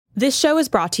This show is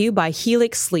brought to you by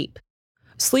Helix Sleep.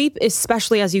 Sleep,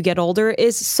 especially as you get older,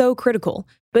 is so critical,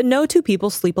 but no two people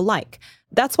sleep alike.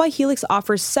 That's why Helix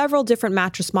offers several different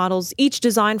mattress models, each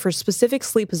designed for specific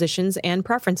sleep positions and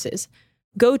preferences.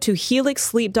 Go to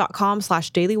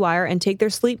helixsleep.com/dailywire and take their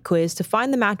sleep quiz to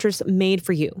find the mattress made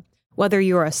for you. Whether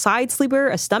you're a side sleeper,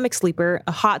 a stomach sleeper,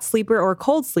 a hot sleeper, or a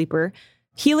cold sleeper,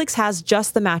 Helix has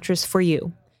just the mattress for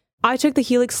you. I took the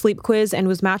Helix sleep quiz and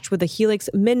was matched with the Helix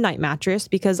Midnight mattress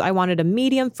because I wanted a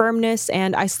medium firmness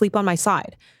and I sleep on my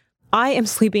side. I am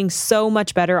sleeping so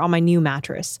much better on my new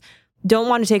mattress. Don't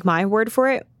want to take my word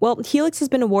for it? Well, Helix has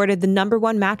been awarded the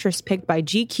 #1 mattress picked by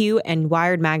GQ and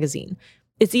Wired magazine.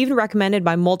 It's even recommended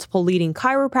by multiple leading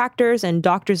chiropractors and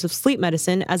doctors of sleep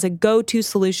medicine as a go-to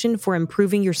solution for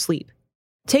improving your sleep.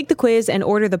 Take the quiz and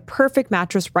order the perfect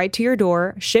mattress right to your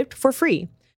door, shipped for free.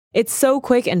 It's so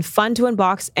quick and fun to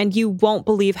unbox, and you won't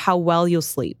believe how well you'll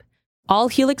sleep. All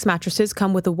Helix mattresses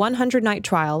come with a 100-night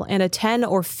trial and a 10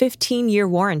 or 15-year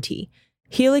warranty.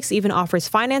 Helix even offers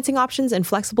financing options and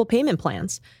flexible payment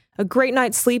plans. A great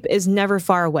night's sleep is never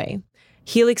far away.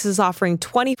 Helix is offering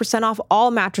 20% off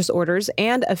all mattress orders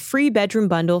and a free bedroom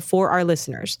bundle for our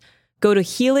listeners. Go to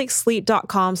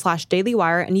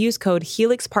helixsleep.com/dailywire and use code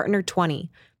HelixPartner20.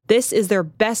 This is their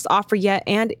best offer yet,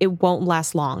 and it won't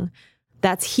last long.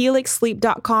 That's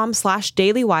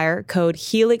helixsleep.com/dailywire, code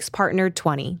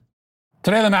HelixPartner20.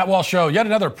 Today on the Matt Walsh Show, yet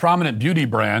another prominent beauty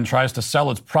brand tries to sell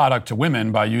its product to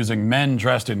women by using men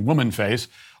dressed in Womanface.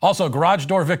 Also, garage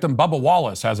door victim Bubba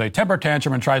Wallace has a temper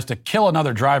tantrum and tries to kill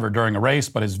another driver during a race,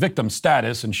 but his victim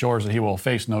status ensures that he will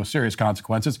face no serious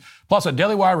consequences. Plus, a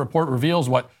Daily Wire report reveals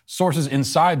what sources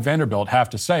inside Vanderbilt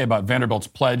have to say about Vanderbilt's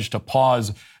pledge to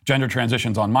pause gender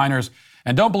transitions on minors.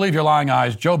 And don't believe your lying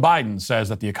eyes, Joe Biden says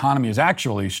that the economy is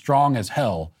actually strong as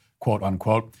hell, quote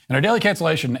unquote. In our daily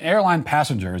cancellation, an airline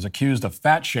passenger is accused of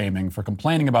fat shaming for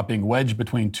complaining about being wedged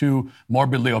between two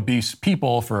morbidly obese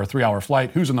people for a 3-hour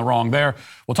flight. Who's in the wrong there?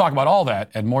 We'll talk about all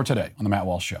that and more today on The Matt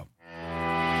Walsh Show.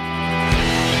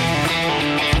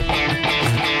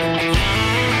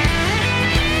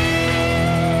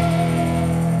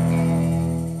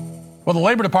 Well, the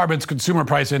Labor Department's Consumer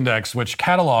Price Index, which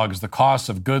catalogs the costs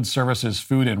of goods, services,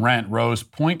 food, and rent, rose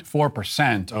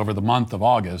 0.4% over the month of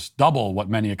August, double what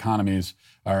many economists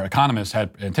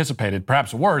had anticipated.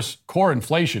 Perhaps worse, core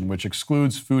inflation, which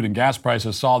excludes food and gas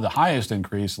prices, saw the highest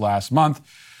increase last month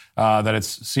that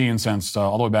it's seen since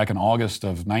all the way back in August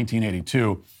of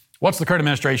 1982. What's the current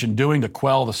administration doing to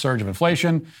quell the surge of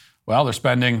inflation? Well, they're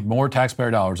spending more taxpayer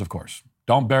dollars, of course.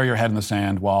 Don't bury your head in the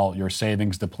sand while your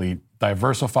savings deplete.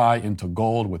 Diversify into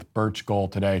gold with Birch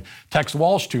Gold today. Text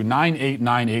Walsh to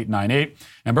 989898,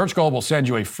 and Birch Gold will send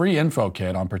you a free info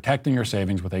kit on protecting your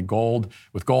savings with gold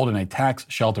in a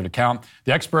tax-sheltered account.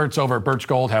 The experts over at Birch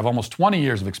Gold have almost 20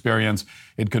 years of experience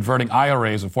in converting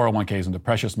IRAs and 401ks into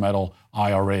precious metal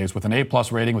IRAs. With an A+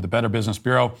 rating with the Better Business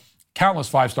Bureau, countless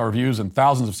 5-star reviews, and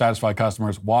thousands of satisfied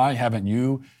customers, why haven't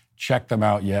you checked them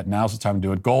out yet? Now's the time to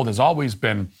do it. Gold has always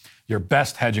been your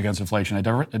best hedge against inflation.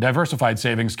 A diversified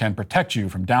savings can protect you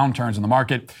from downturns in the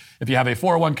market. If you have a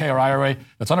 401k or IRA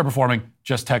that's underperforming,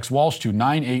 just text Walsh to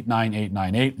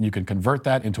 989898, and you can convert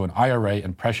that into an IRA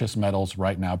in precious metals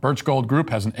right now. Birch Gold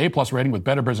Group has an A+ rating with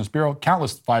Better Business Bureau,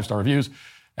 countless 5-star reviews,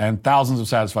 and thousands of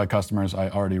satisfied customers. I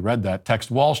already read that. Text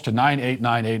Walsh to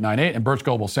 989898, and Birch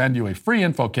Gold will send you a free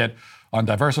info kit on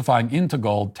diversifying into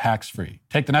gold tax-free.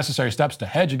 Take the necessary steps to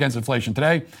hedge against inflation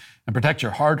today and protect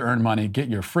your hard-earned money. Get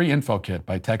your free info kit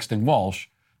by texting Walsh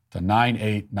to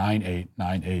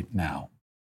 989898 now.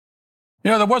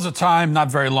 You know, there was a time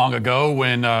not very long ago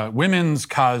when women's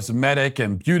cosmetic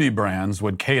and beauty brands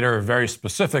would cater very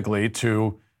specifically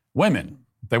to women.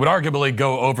 They would arguably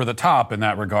go over the top in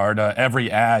that regard.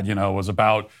 Every ad, was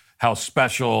about how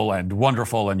special and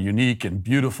wonderful and unique and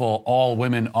beautiful all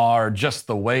women are just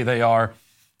the way they are,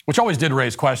 which always did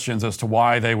raise questions as to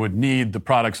why they would need the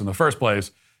products in the first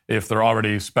place if they're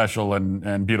already special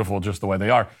and beautiful just the way they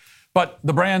are. But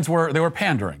the brands were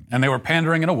pandering, and they were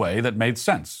pandering in a way that made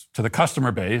sense to the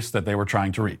customer base that they were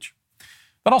trying to reach.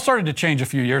 That all started to change a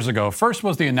few years ago. First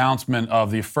was the announcement of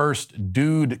the first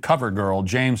dude cover girl,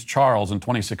 James Charles, in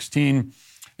 2016.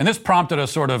 And this prompted a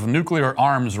sort of nuclear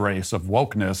arms race of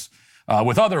wokeness,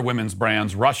 with other women's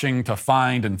brands rushing to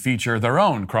find and feature their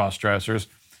own cross-dressers.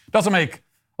 Doesn't make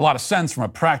a lot of sense from a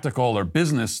practical or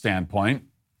business standpoint.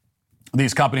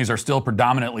 These companies are still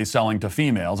predominantly selling to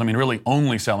females. I mean, really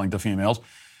only selling to females.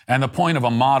 And the point of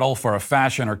a model for a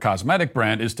fashion or cosmetic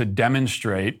brand is to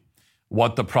demonstrate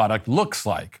what the product looks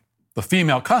like. The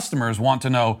female customers want to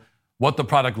know what the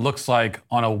product looks like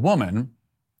on a woman,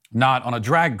 not on a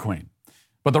drag queen.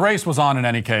 But the race was on in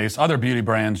any case. Other beauty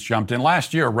brands jumped in.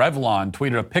 Last year, Revlon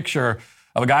tweeted a picture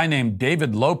of a guy named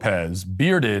David Lopez,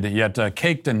 bearded yet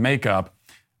caked in makeup,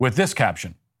 with this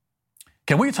caption.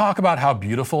 Can we talk about how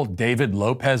beautiful David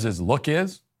Lopez's look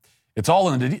is? It's all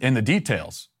in the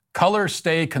details. Color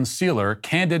Stay Concealer,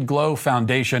 Candid Glow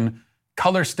Foundation,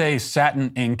 Color Stay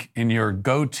Satin Ink in your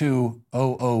go-to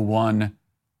 001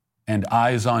 and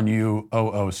Eyes on You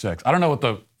 006. I don't know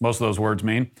what most of those words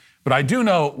mean, but I do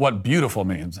know what beautiful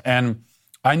means. And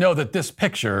I know that this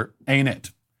picture ain't it.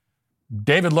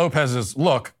 David Lopez's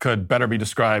look could better be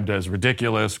described as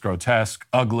ridiculous, grotesque,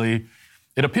 ugly.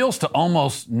 It appeals to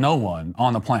almost no one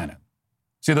on the planet.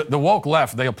 See, the woke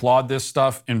left, they applaud this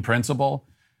stuff in principle,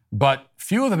 but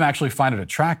few of them actually find it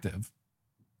attractive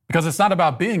because it's not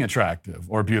about being attractive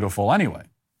or beautiful anyway.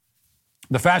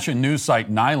 The fashion news site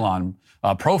Nylon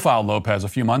profiled Lopez a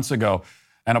few months ago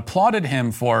and applauded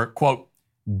him for, quote,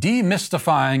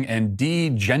 demystifying and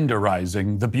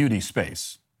degenderizing the beauty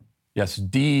space. Yes,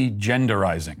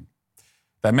 degenderizing.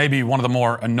 That may be one of the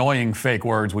more annoying fake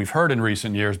words we've heard in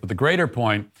recent years, but the greater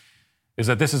point is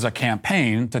that this is a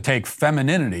campaign to take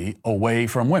femininity away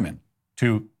from women,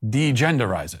 to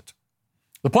degenderize it.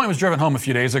 The point was driven home a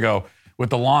few days ago with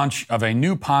the launch of a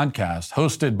new podcast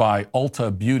hosted by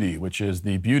Ulta Beauty, which is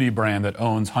the beauty brand that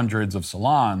owns hundreds of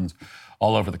salons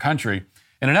all over the country.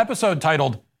 In an episode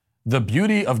titled The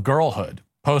Beauty of Girlhood,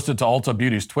 posted to Ulta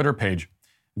Beauty's Twitter page,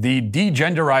 the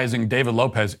degenderizing David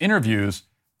Lopez interviews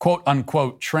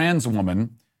quote-unquote trans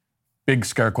woman, big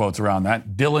scare quotes around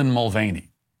that, Dylan Mulvaney.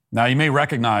 Now, you may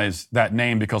recognize that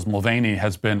name because Mulvaney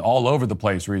has been all over the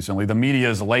place recently, the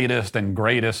media's latest and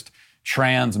greatest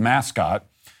trans mascot.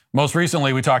 Most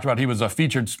recently, we talked about he was a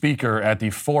featured speaker at the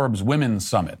Forbes Women's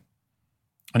Summit.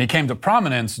 And he came to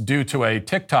prominence due to a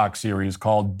TikTok series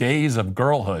called Days of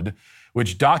Girlhood,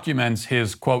 which documents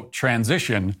his, quote,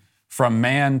 transition from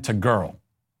man to girl.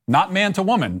 Not man to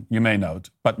woman, you may note,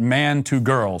 but man to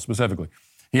girl specifically.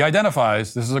 He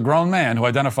identifies, this is a grown man who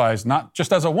identifies not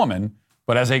just as a woman,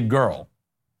 but as a girl.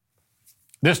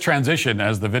 This transition,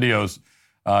 as the videos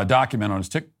document on his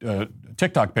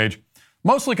TikTok page,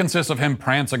 mostly consists of him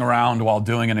prancing around while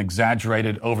doing an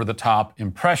exaggerated, over-the-top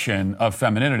impression of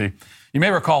femininity. You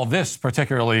may recall this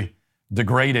particularly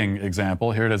degrading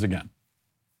example. Here it is again.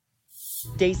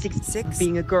 Day 66,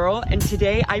 being a girl, and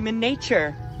today I'm in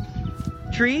nature.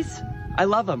 Trees, I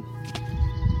love them.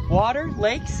 Water,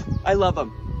 lakes, I love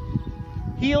them.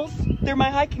 Heels, they're my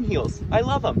hiking heels. I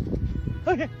love them.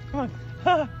 Okay, come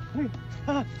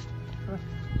on.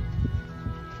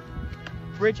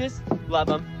 Bridges, love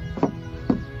them.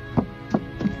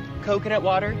 Coconut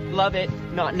water, love it.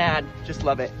 Not an ad, just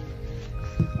love it.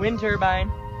 Wind turbine,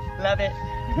 love it.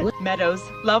 Meadows,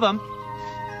 love them.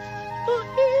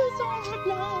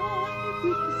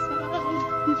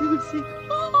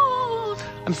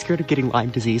 I'm scared of getting Lyme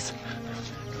disease.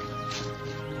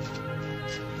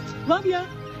 Love ya.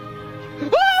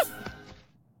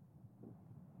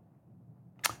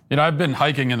 You know, I've been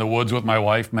hiking in the woods with my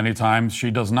wife many times.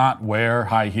 She does not wear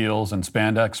high heels and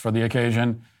spandex for the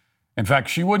occasion. In fact,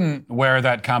 she wouldn't wear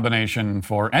that combination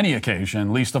for any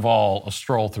occasion, least of all a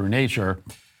stroll through nature.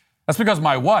 That's because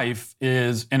my wife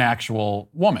is an actual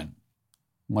woman,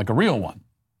 like a real one.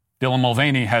 Dylan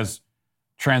Mulvaney has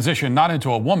transitioned not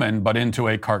into a woman, but into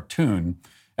a cartoon.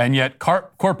 And yet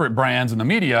corporate brands and the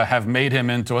media have made him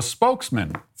into a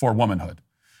spokesman for womanhood,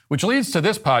 which leads to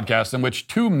this podcast in which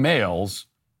two males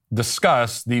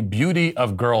discuss the beauty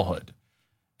of girlhood.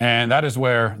 And that is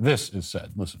where this is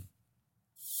said. Listen.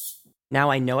 Now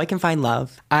I know I can find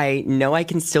love. I know I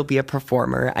can still be a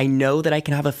performer. I know that I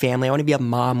can have a family. I want to be a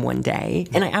mom one day.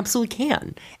 And I absolutely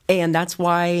can. And that's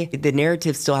why the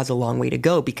narrative still has a long way to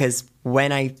go, because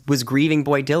when I was grieving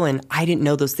boy Dylan, I didn't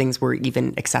know those things were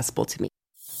even accessible to me.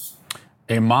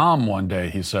 A mom one day,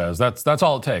 he says. That's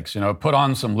all it takes. You know, put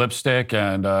on some lipstick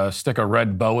and stick a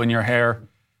red bow in your hair,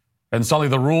 and suddenly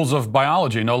the rules of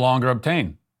biology no longer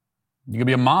obtain. You could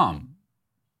be a mom,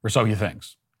 or so he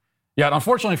thinks. Yet,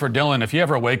 unfortunately for Dylan, if he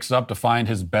ever wakes up to find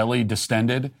his belly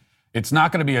distended, it's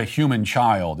not going to be a human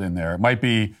child in there. It might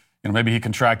be, maybe he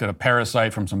contracted a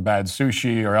parasite from some bad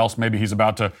sushi, or else maybe he's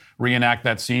about to reenact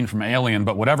that scene from Alien.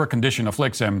 But whatever condition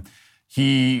afflicts him,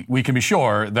 we can be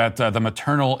sure that the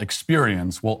maternal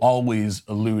experience will always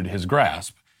elude his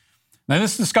grasp. Now,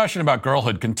 this discussion about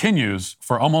girlhood continues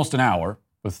for almost an hour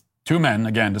with two men,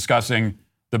 again, discussing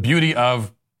the beauty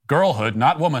of girlhood,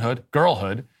 not womanhood,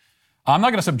 girlhood. I'm not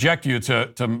going to subject you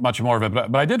to much more of it,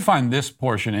 but I did find this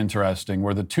portion interesting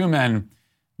where the two men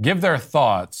give their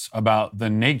thoughts about the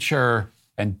nature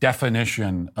and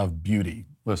definition of beauty.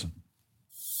 Listen.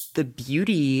 The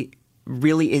beauty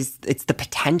really it's the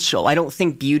potential. I don't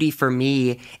think beauty for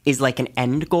me is like an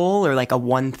end goal or like a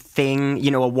one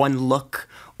thing, a one look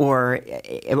or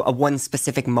a one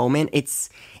specific moment. It's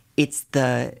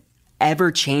the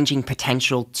ever-changing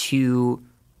potential to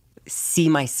see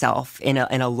myself in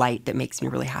a light that makes me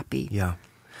really happy. Yeah.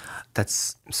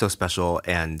 That's so special.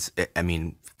 And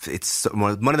it's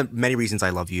one of the many reasons I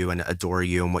love you and adore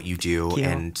you and what you do.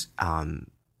 And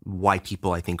why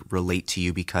people, I think, relate to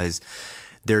you, because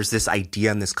there's this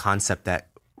idea and this concept that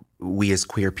we as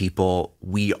queer people,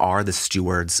 we are the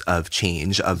stewards of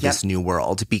change of this new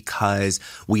world, because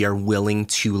we are willing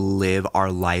to live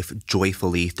our life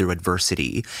joyfully through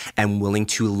adversity and willing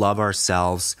to love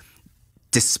ourselves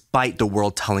despite the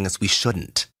world telling us we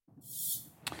shouldn't.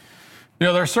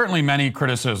 There are certainly many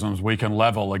criticisms we can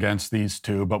level against these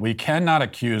two, but we cannot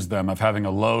accuse them of having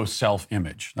a low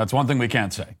self-image. That's one thing we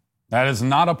can't say. That is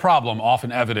not a problem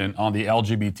often evident on the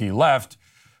LGBT left,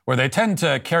 where they tend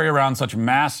to carry around such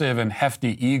massive and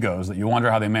hefty egos that you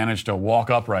wonder how they manage to walk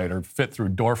upright or fit through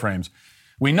door frames.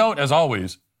 We note, as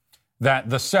always, that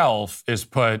the self is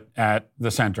put at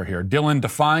the center here. Dylan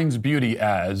defines beauty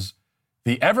as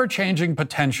the ever-changing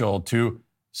potential to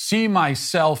see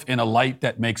myself in a light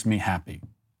that makes me happy.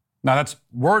 Now, that's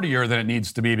wordier than it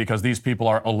needs to be because these people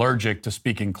are allergic to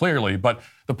speaking clearly, but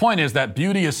the point is that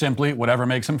beauty is simply whatever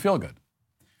makes him feel good.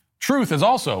 Truth is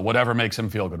also whatever makes him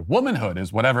feel good. Womanhood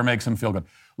is whatever makes him feel good.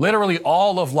 Literally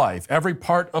all of life, every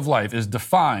part of life is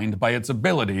defined by its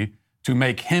ability to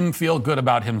make him feel good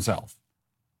about himself.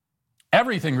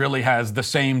 Everything really has the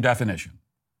same definition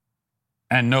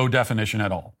and no definition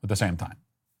at all at the same time.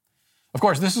 Of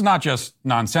course, this is not just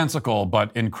nonsensical,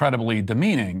 but incredibly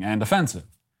demeaning and offensive.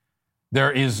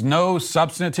 There is no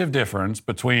substantive difference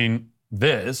between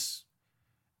this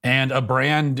and a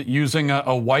brand using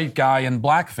a white guy in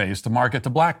blackface to market to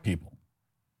black people.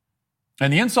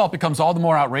 And the insult becomes all the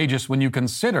more outrageous when you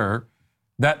consider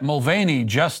that Mulvaney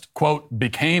just, quote,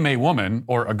 became a woman,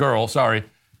 or a girl,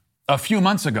 a few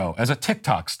months ago as a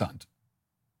TikTok stunt.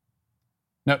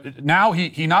 Now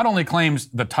he not only claims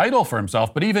the title for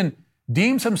himself, but even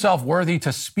deems himself worthy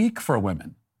to speak for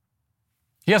women.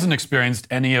 He hasn't experienced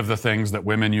any of the things that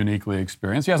women uniquely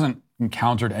experience. He hasn't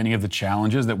encountered any of the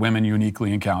challenges that women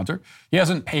uniquely encounter. He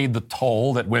hasn't paid the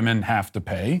toll that women have to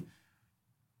pay.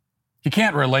 He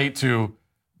can't relate to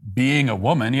being a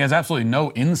woman. He has absolutely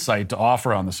no insight to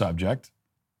offer on the subject.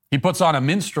 He puts on a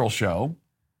minstrel show,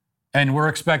 and we're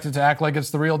expected to act like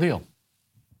it's the real deal.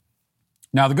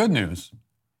 Now, the good news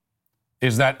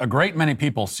is that a great many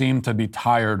people seem to be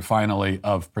tired, finally,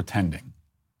 of pretending,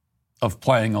 of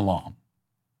playing along.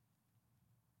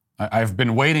 I've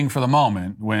been waiting for the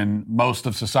moment when most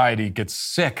of society gets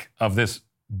sick of this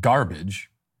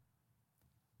garbage,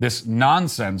 this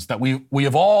nonsense that we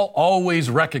have all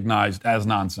always recognized as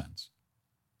nonsense.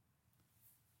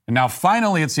 And now,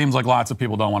 finally, it seems like lots of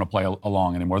people don't want to play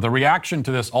along anymore. The reaction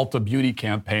to this Ulta Beauty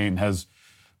campaign has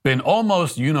been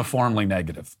almost uniformly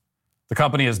negative. The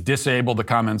company has disabled the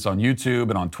comments on YouTube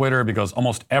and on Twitter because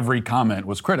almost every comment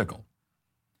was critical.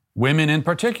 Women in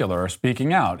particular are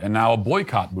speaking out, and now a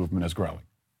boycott movement is growing.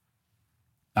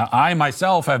 Now, I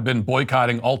myself have been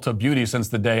boycotting Ulta Beauty since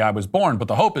the day I was born, but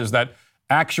the hope is that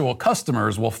actual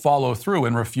customers will follow through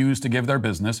and refuse to give their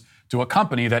business to a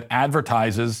company that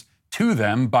advertises to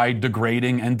them by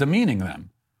degrading and demeaning them.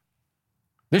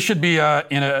 This should be a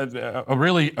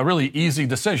really easy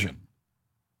decision.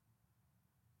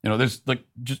 There's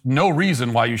just no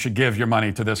reason why you should give your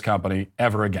money to this company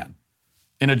ever again.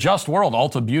 In a just world,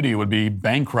 Ulta Beauty would be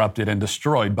bankrupted and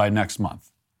destroyed by next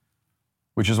month,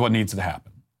 which is what needs to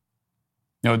happen.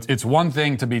 It's one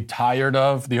thing to be tired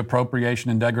of the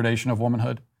appropriation and degradation of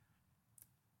womanhood,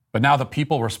 but now the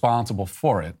people responsible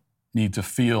for it need to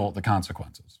feel the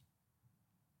consequences.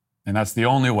 And that's the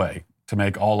only way to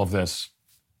make all of this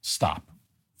stop,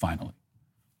 finally.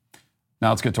 Now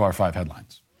let's get to our 5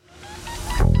 headlines.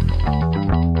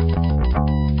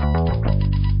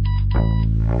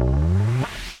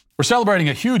 We're celebrating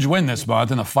a huge win this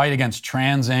month in the fight against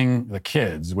transing the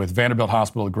kids, with Vanderbilt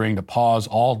Hospital agreeing to pause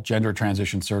all gender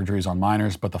transition surgeries on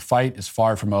minors. But the fight is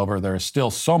far from over. There is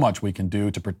still so much we can do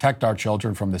to protect our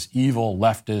children from this evil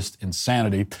leftist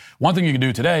insanity. One thing you can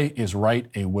do today is write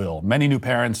a will. Many new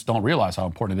parents don't realize how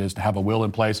important it is to have a will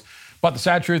in place. But the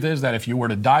sad truth is that if you were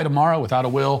to die tomorrow without a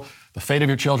will, the fate of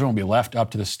your children will be left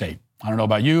up to the state. I don't know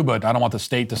about you, but I don't want the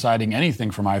state deciding anything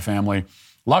for my family.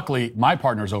 Luckily, my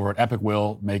partners over at Epic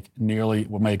will make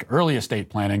early estate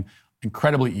planning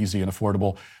incredibly easy and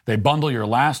affordable. They bundle your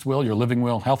last will, your living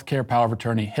will, healthcare power of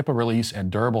attorney, HIPAA release, and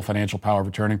durable financial power of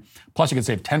attorney. Plus, you can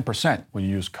save 10% when you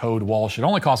use code Walsh. It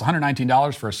only costs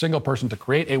 $119 for a single person to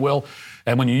create a will.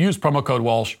 And when you use promo code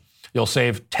Walsh, you'll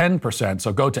save 10%.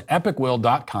 So go to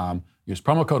epicwill.com, use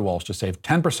promo code Walsh to save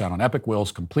 10% on Epic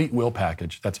Will's complete will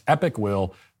package. That's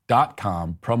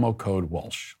epicwill.com, promo code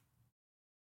Walsh.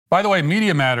 By the way,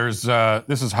 Media Matters,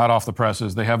 this is hot off the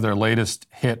presses. They have their latest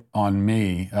hit on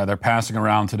me. They're passing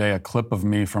around today a clip of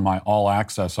me from my All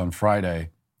Access on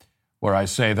Friday where I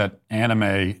say that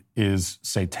anime is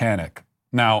satanic.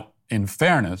 Now, in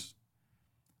fairness,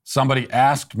 somebody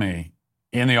asked me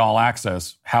in the All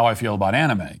Access how I feel about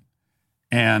anime.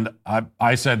 And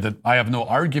I said that I have no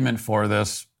argument for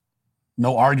this,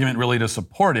 no argument really to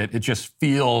support it. It just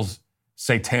feels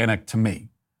satanic to me.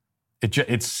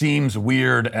 It seems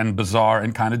weird and bizarre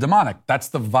and kind of demonic. That's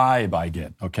the vibe I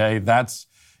get, okay?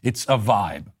 It's a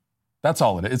vibe. That's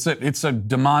all it is. It's a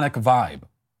demonic vibe. I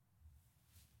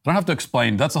don't have to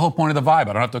explain. That's the whole point of the vibe.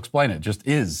 I don't have to explain it. It just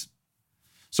is.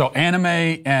 So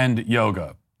anime and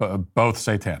yoga, both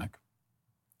satanic.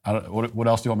 What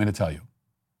else do you want me to tell you?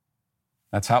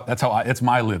 It's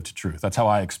my lived truth. That's how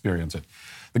I experience it.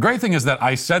 The great thing is that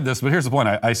I said this, but here's the point.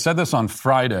 I said this on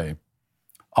Friday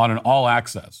on an All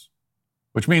Access.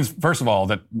 Which means, first of all,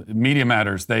 that Media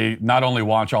Matters, they not only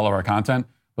watch all of our content,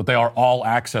 but they are all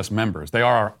access members. They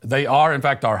are in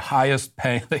fact, our highest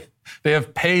paying, they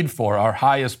have paid for our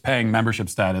highest paying membership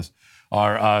status,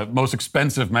 our most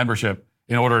expensive membership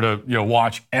in order to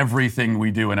watch everything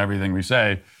we do and everything we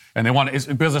say. And they want to,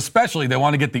 because especially they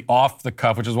want to get the off the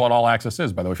cuff, which is what All Access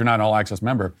is, by the way. If you're not an All Access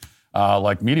member,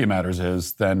 like Media Matters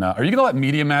is, then are you going to let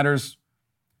Media Matters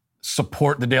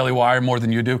support the Daily Wire more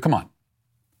than you do? Come on.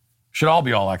 Should all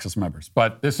be All Access members.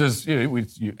 But this is,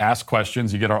 you ask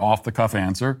questions, you get our off-the-cuff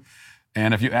answer.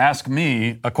 And if you ask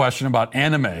me a question about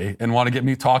anime and want to get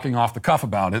me talking off the cuff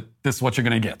about it, this is what you're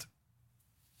going to get.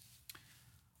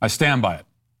 I stand by it,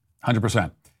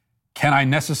 100%. Can I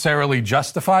necessarily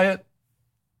justify it?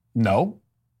 No.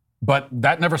 But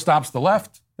that never stops the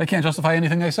left. They can't justify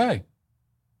anything they say.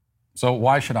 So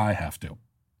why should I have to?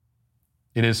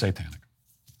 It is satanic.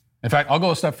 In fact, I'll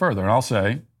go a step further and I'll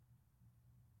say,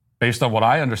 based on what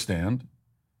I understand,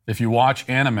 if you watch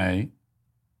anime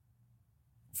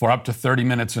for up to 30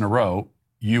 minutes in a row,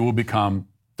 you will become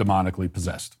demonically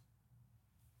possessed.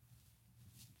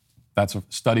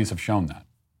 Studies have shown that.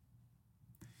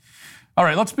 All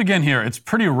right, let's begin here. It's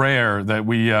pretty rare that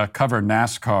we cover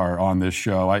NASCAR on this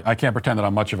show. I can't pretend that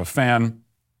I'm much of a fan,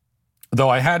 though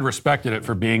I had respected it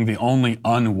for being the only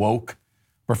unwoke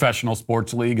professional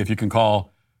sports league, if you can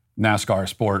call NASCAR a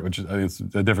sport, which is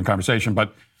a different conversation,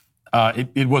 but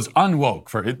it was unwoke,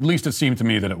 for at least it seemed to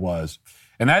me that it was.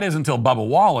 And that is until Bubba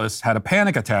Wallace had a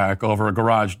panic attack over a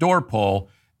garage door pull,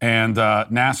 and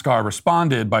NASCAR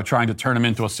responded by trying to turn him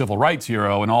into a civil rights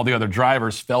hero, and all the other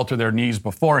drivers fell to their knees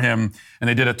before him, and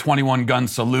they did a 21-gun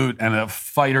salute and a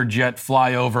fighter jet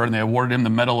flyover, and they awarded him the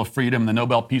Medal of Freedom, the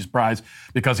Nobel Peace Prize,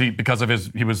 because he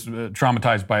was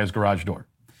traumatized by his garage door.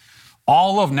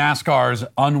 All of NASCAR's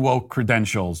unwoke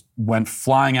credentials went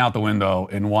flying out the window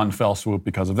in one fell swoop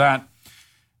because of that.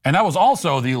 And that was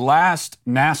also the last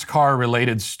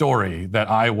NASCAR-related story that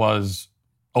I was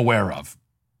aware of.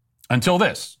 Until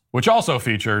this, which also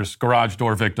features garage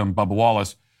door victim Bubba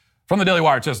Wallace. From the Daily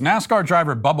Wire, it says, NASCAR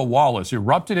driver Bubba Wallace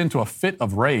erupted into a fit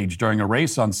of rage during a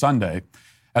race on Sunday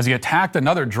as he attacked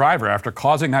another driver after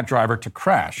causing that driver to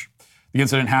crash. The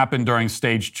incident happened during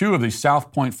Stage 2 of the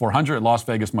South Point 400 at Las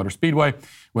Vegas Motor Speedway,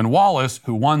 when Wallace,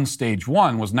 who won Stage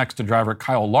 1, was next to driver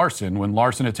Kyle Larson when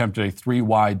Larson attempted a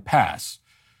 3-wide pass.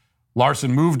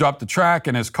 Larson moved up the track,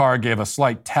 and his car gave a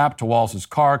slight tap to Wallace's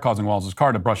car, causing Wallace's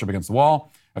car to brush up against the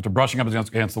wall. After brushing up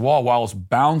against the wall, Wallace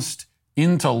bounced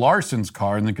into Larson's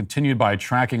car and then continued by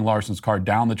tracking Larson's car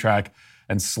down the track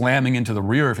and slamming into the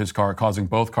rear of his car, causing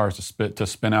both cars to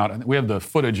spin out. And we have the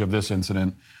footage of this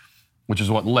incident, which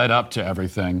is what led up to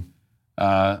everything.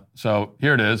 So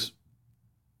here it is.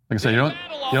 Like I said, you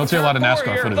don't see a lot of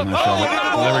NASCAR footage in this show.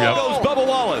 But there we go. Goes Bubba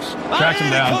Wallace. Tracks him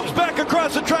down. Comes back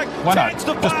across the track. Why not?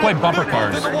 Just play bumper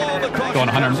cars going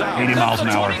 180 miles an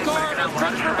hour.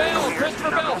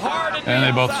 And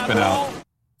they both spin out.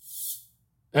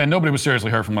 And nobody was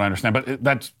seriously hurt from what I understand,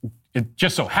 but it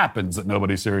just so happens that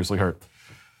nobody's seriously hurt.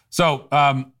 So,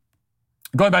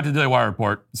 going back to the Daily Wire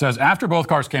report, it says, after both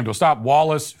cars came to a stop,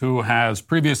 Wallace, who has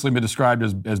previously been described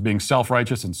as being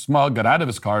self-righteous and smug, got out of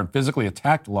his car and physically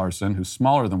attacked Larson, who's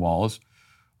smaller than Wallace.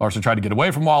 Larson tried to get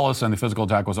away from Wallace, and the physical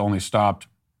attack was only stopped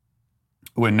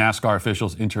when NASCAR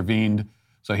officials intervened.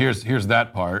 So here's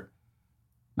that part.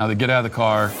 Now they get out of the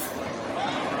car.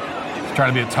 He's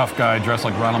trying to be a tough guy dressed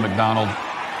like Ronald McDonald.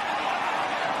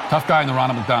 Tough guy in the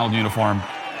Ronald McDonald uniform.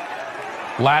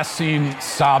 Last seen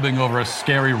sobbing over a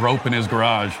scary rope in his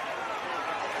garage.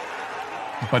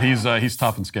 But he's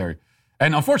tough and scary.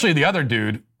 And unfortunately, the other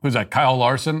dude, who's that, Kyle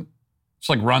Larson, just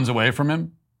like runs away from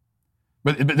him.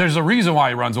 But there's a reason why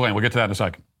he runs away, and we'll get to that in a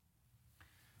second.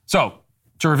 So,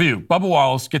 to review, Bubba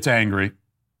Wallace gets angry,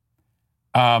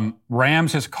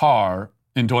 rams his car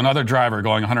into another driver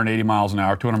going 180 miles an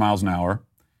hour, 200 miles an hour,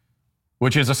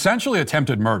 which is essentially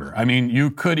attempted murder. I mean,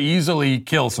 you could easily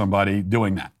kill somebody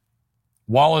doing that.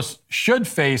 Wallace should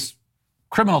face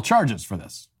criminal charges for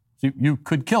this. You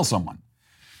could kill someone.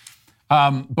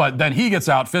 But then he gets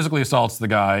out, physically assaults the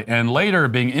guy, and later,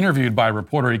 being interviewed by a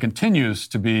reporter, he continues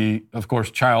to be, of course,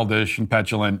 childish and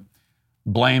petulant,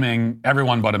 blaming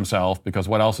everyone but himself, because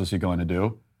what else is he going to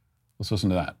do? Let's listen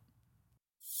to that.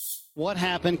 What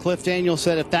happened? Cliff Daniels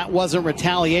said if that wasn't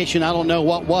retaliation, I don't know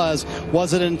what was.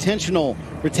 Was it intentional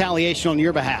retaliation on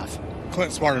your behalf?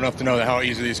 Clint's smart enough to know how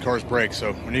easy these cars break,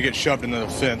 so when you get shoved into the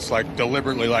fence, like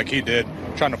deliberately like he did,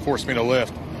 trying to force me to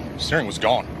lift, steering was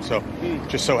gone, so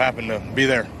just so happened to be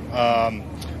there.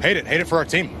 Hate it for our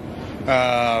team.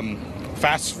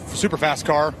 Super fast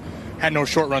car, had no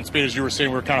short run speed as you were seeing.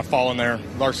 We were kind of falling there.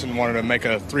 Larson wanted to make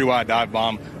a 3-wide dive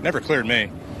bomb, never cleared me,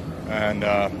 and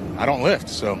I don't lift,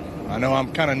 so I know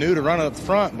I'm kind of new to running up the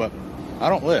front, but I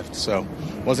don't lift, so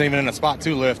wasn't even in a spot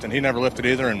to lift, and he never lifted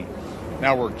either, and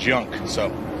now we're junk, so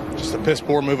just a piss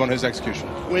poor move on his execution.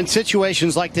 When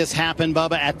situations like this happen,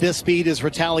 Bubba, at this speed, is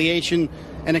retaliation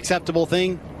an acceptable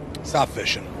thing? Stop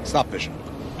fishing.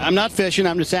 I'm not fishing.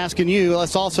 I'm just asking you.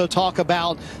 Let's also talk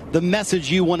about the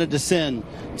message you wanted to send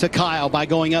to Kyle by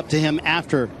going up to him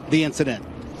after the incident.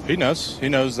 He knows. He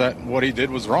knows that what he did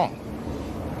was wrong.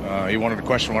 He wanted to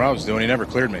question what I was doing. He never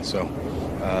cleared me, so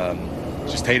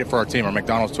just hate it for our team. Our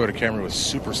McDonald's Toyota Camry was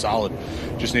super solid.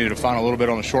 Just needed to find a little bit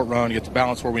on the short run, get the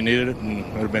balance where we needed it, and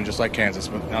it would have been just like Kansas,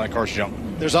 but now that car's junk.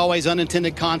 There's always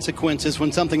unintended consequences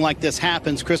when something like this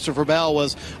happens. Christopher Bell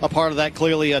was a part of that,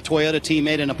 clearly a Toyota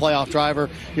teammate and a playoff driver.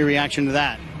 Your reaction to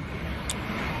that?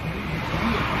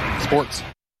 Sports.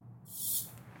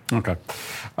 Okay.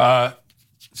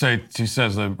 So he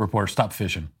says, the reporter, stop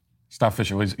fishing. Stop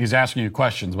fishing. He's asking you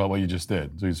questions about what you just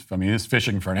did. So he's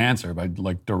fishing for an answer by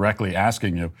directly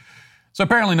asking you. So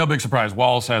apparently, no big surprise.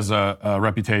 Wallace has a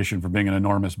reputation for being an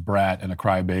enormous brat and a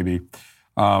crybaby.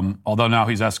 Although now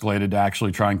he's escalated to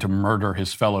actually trying to murder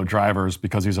his fellow drivers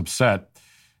because he's upset.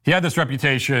 He had this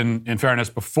reputation, in fairness,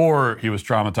 before he was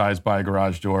traumatized by a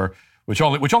garage door, which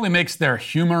only makes their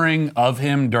humoring of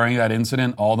him during that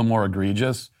incident all the more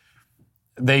egregious.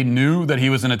 They knew that he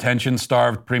was an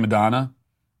attention-starved prima donna,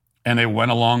 and they went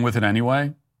along with it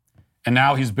anyway. And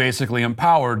now he's basically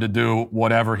empowered to do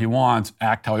whatever he wants,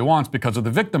 act how he wants, because of the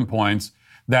victim points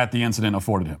that the incident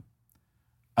afforded him.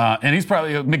 And he's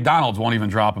probably, McDonald's won't even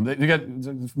drop him. You get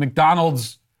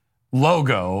McDonald's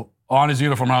logo on his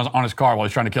uniform, on his car while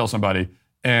he's trying to kill somebody.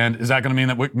 And is that going to mean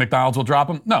that McDonald's will drop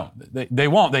him? No, they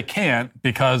won't. They can't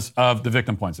because of the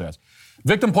victim points he has.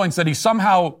 Victim points that he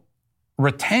somehow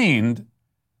retained,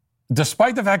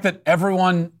 despite the fact that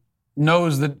everyone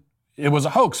knows that it was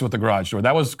a hoax with the garage door.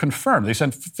 That was confirmed. They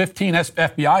sent 15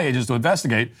 FBI agents to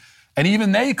investigate, and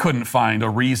even they couldn't find a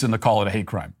reason to call it a hate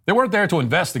crime. They weren't there to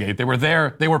investigate. They were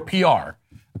there. They were PR.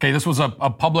 Okay, this was a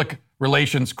public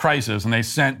relations crisis, and they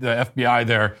sent the FBI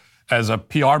there as a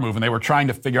PR move, and they were trying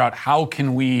to figure out how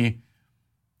can we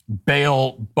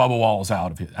bail Bubba Wallace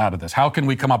out of this? How can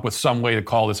we come up with some way to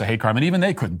call this a hate crime? And even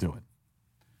they couldn't do it,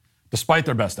 despite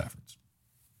their best efforts.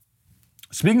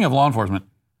 Speaking of law enforcement,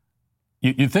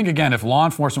 you'd think, again, if law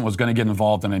enforcement was going to get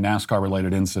involved in a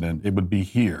NASCAR-related incident, it would be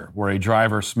here, where a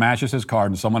driver smashes his car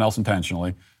into someone else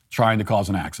intentionally, trying to cause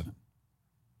an accident.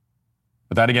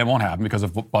 But that, again, won't happen because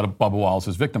of Bubba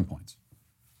Wallace's victim points.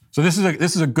 So this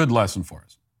is a good lesson for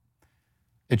us.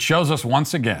 It shows us,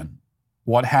 once again,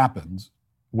 what happens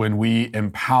when we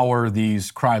empower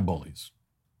these cry-bullies.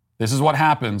 This is what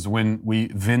happens when we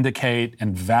vindicate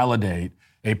and validate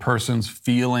a person's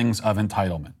feelings of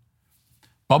entitlement.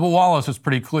 Bubba Wallace is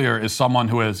pretty clear is someone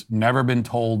who has never been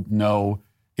told no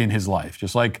in his life.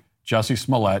 Just like Jussie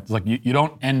Smollett, it's like you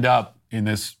don't end up in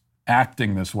this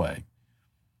acting this way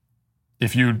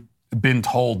if you've been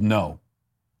told no.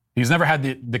 He's never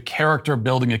had the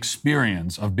character-building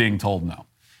experience of being told no.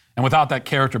 And without that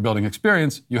character-building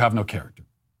experience, you have no character.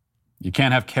 You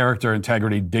can't have character,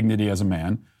 integrity, dignity as a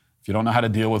man if you don't know how to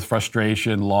deal with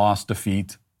frustration, loss,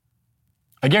 defeat.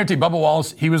 I guarantee Bubba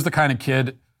Wallace, he was the kind of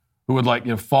kid who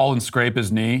would fall and scrape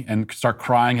his knee and start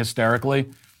crying hysterically.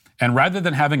 And rather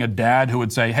than having a dad who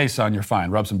would say, hey, son, you're fine,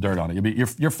 rub some dirt on it.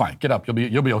 You're fine. Get up.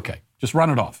 You'll be okay. Just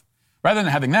run it off. Rather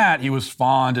than having that, he was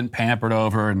fawned and pampered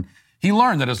over, and he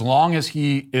learned that as long as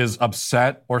he is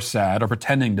upset or sad or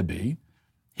pretending to be,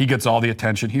 he gets all the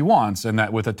attention he wants, and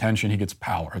that with attention, he gets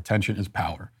power. Attention is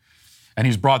power. And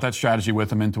he's brought that strategy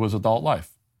with him into his adult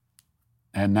life.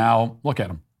 And now, look at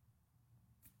him.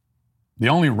 The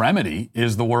only remedy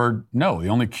is the word no. The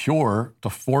only cure to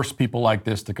force people like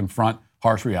this to confront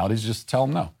harsh realities is just to tell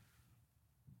them no.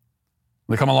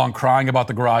 They come along crying about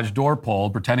the garage door pull,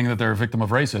 pretending that they're a victim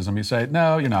of racism. You say,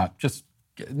 no, you're not.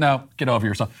 Get over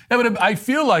yourself. Yeah, but I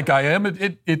feel like I am.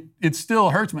 It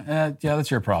still hurts me. Yeah, that's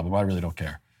your problem. I really don't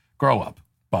care. Grow up,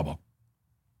 Bubba.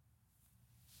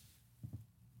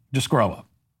 Just grow up.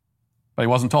 But he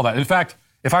wasn't told that. In fact,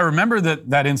 if I remember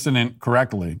that incident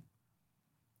correctly,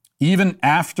 even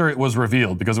after it was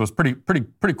revealed, because it was pretty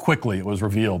quickly it was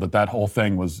revealed that whole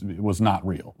thing was not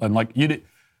real. And like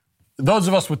those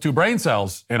of us with two brain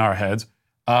cells in our heads,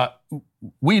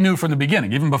 we knew from the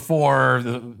beginning, even before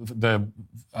the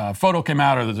photo came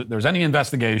out or there's any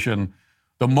investigation,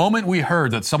 the moment we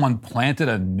heard that someone planted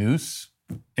a noose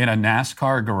in a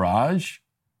NASCAR garage,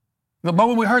 the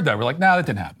moment we heard that, we're like, no, that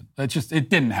didn't happen. It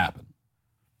didn't happen.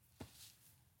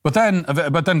 But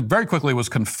then very quickly it was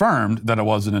confirmed that it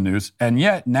wasn't a noose, and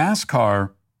yet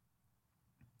NASCAR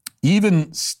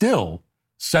even still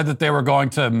said that they were going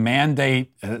to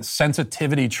mandate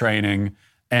sensitivity training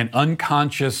and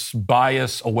unconscious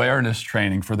bias awareness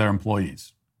training for their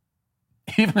employees,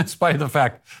 even in spite of the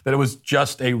fact that it was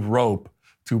just a rope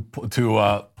to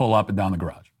pull up and down the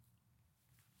garage.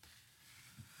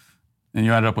 And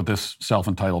you ended up with this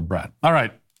self-entitled brat. All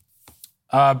right.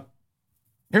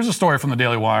 Here's a story from the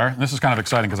Daily Wire. And this is kind of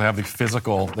exciting because I have the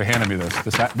physical, they handed me this.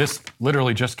 This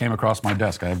literally just came across my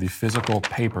desk. I have the physical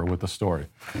paper with the story.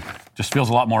 Just feels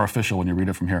a lot more official when you read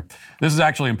it from here. This is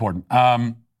actually important.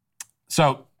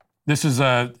 So this is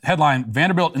a headline,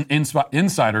 Vanderbilt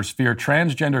insiders fear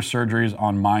transgender surgeries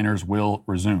on minors will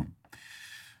resume.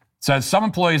 It says some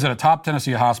employees at a top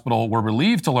Tennessee hospital were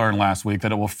relieved to learn last week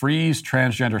that it will freeze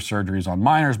transgender surgeries on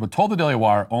minors, but told the Daily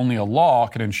Wire only a law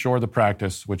can ensure the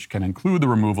practice, which can include the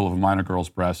removal of a minor girl's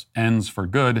breast, ends for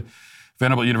good.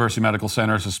 Vanderbilt University Medical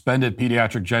Center suspended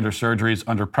pediatric gender surgeries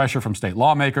under pressure from state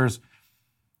lawmakers,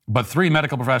 but 3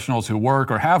 medical professionals who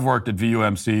work or have worked at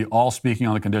VUMC, all speaking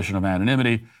on the condition of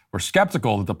anonymity, were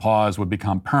skeptical that the pause would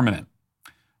become permanent.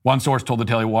 One source told the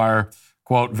Daily Wire,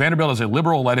 quote, Vanderbilt is a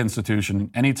liberal-led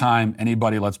institution. Anytime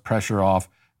anybody lets pressure off,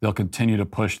 they'll continue to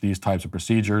push these types of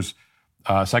procedures.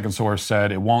 Second source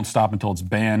said it won't stop until it's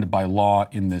banned by law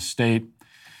in this state.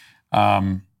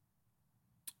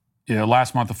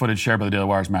 Last month, the footage shared by the Daily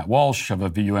Wire's Matt Walsh of a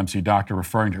VUMC doctor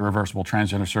referring to irreversible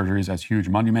transgender surgeries as huge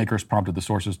moneymakers prompted the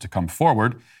sources to come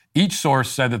forward. Each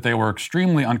source said that they were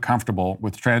extremely uncomfortable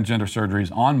with transgender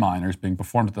surgeries on minors being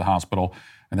performed at the hospital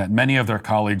and that many of their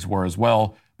colleagues were as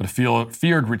well, but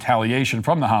feared retaliation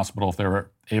from the hospital if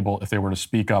they were to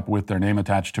speak up with their name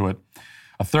attached to it.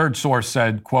 A third source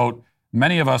said, quote,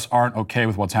 many of us aren't okay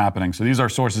with what's happening. So these are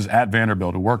sources at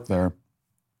Vanderbilt who work there.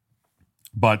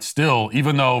 But still,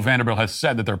 even though Vanderbilt has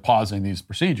said that they're pausing these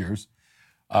procedures,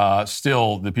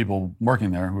 still the people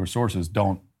working there who are sources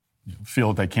don't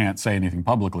feel that they can't say anything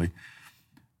publicly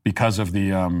because of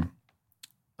the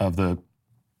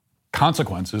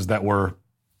consequences that were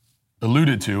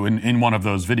alluded to in one of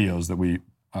those videos that we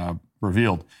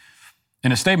revealed.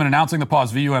 In a statement announcing the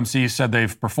pause, VUMC said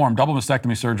they've performed double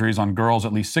mastectomy surgeries on girls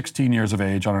at least 16 years of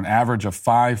age on an average of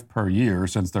 5 per year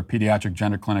since their pediatric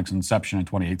gender clinic's inception in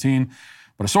 2018.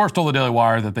 But a source told the Daily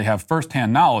Wire that they have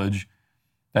firsthand knowledge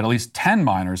that at least 10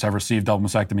 minors have received double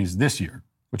mastectomies this year,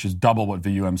 which is double what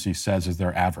VUMC says is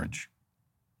their average.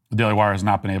 The Daily Wire has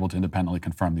not been able to independently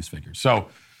confirm these figures. So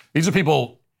these are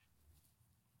people,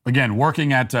 again,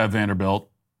 working at Vanderbilt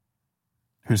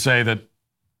who say that,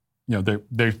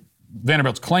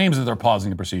 Vanderbilt's claims that they're pausing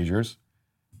the procedures,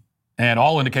 and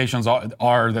all indications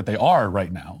are that they are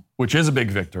right now, which is a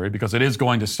big victory because it is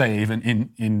going to save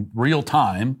in real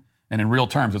time and in real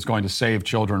terms, it's going to save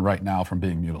children right now from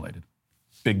being mutilated.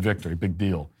 Big victory, big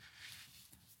deal.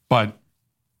 But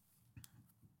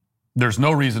there's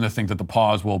no reason to think that the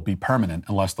pause will be permanent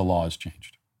unless the law is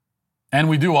changed. And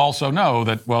we do also know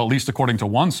that, well, at least according to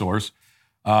one source,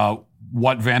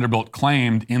 what Vanderbilt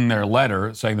claimed in their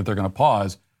letter saying that they're going to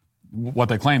pause, what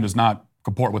they claim does not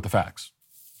comport with the facts.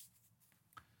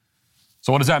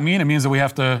 So what does that mean? It means that we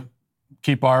have to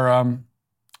keep our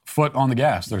foot on the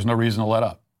gas. There's no reason to let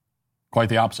up. Quite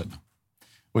the opposite.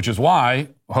 Which is why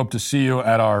I hope to see you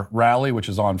at our rally, which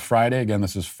is on Friday. Again,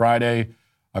 this is Friday,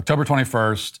 October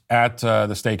 21st at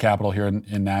the state capitol here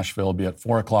in Nashville. It'll be at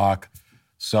 4 o'clock.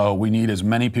 So we need as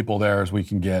many people there as we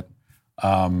can get.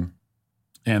 And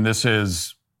this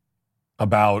is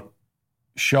about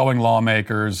showing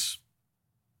lawmakers,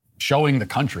 showing the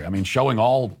country, showing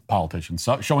all politicians,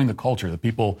 showing the culture that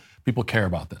people care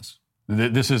about this.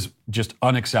 This is just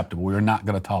unacceptable. We are not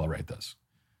going to tolerate this.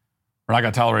 We're not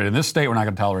going to tolerate it in this state. We're not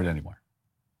going to tolerate it anywhere.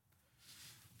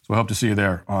 So I hope to see you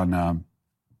there on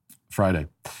Friday.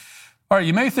 All right,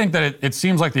 you may think that it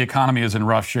seems like the economy is in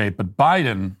rough shape, but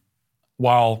Biden,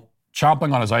 while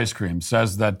chomping on his ice cream,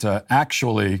 says that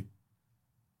actually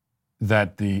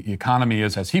that the economy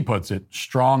is, as he puts it,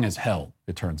 strong as hell,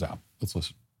 it turns out. Let's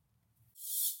listen.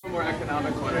 More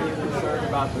economic one. Are you concerned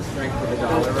about the strength of the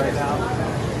dollar right now?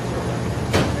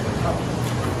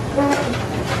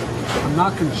 I'm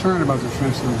not concerned about the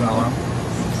strength of the dollar.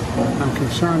 I'm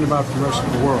concerned about the rest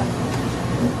of the world.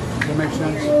 Does that make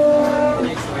sense? Can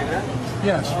you explain that?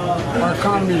 Yes. Our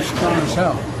economy is strong as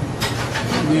hell.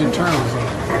 The internals.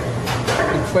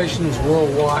 Inflation is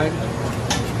worldwide.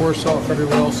 It's worse off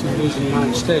everywhere else than it is in the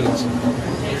United States.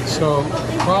 So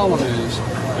the problem is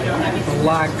the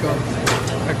lack of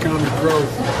economic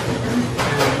growth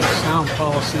and sound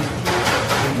policy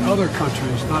in other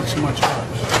countries, not so much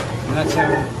ours. And that's how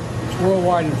it's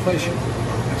worldwide inflation.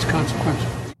 That's consequential.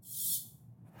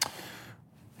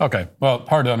 Okay, well,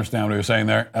 hard to understand what he was saying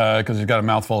there because he's got a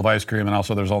mouthful of ice cream and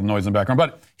also there's all the noise in the background.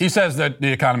 But he says that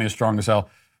the economy is strong as hell.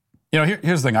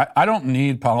 Here's the thing. I don't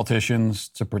need politicians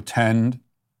to pretend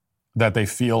that they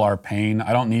feel our pain.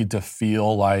 I don't need to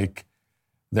feel like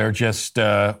they're just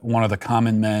one of the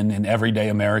common men, an everyday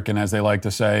American, as they like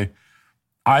to say.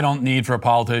 I don't need for a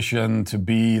politician to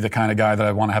be the kind of guy that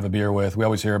I want to have a beer with. We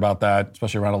always hear about that,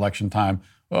 especially around election time.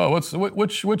 Oh, which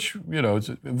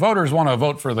voters want to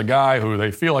vote for the guy who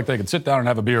they feel like they could sit down and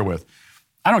have a beer with.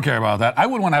 I don't care about that. I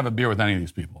wouldn't want to have a beer with any of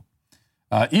these people,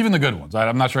 even the good ones.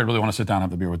 I'm not sure I really want to sit down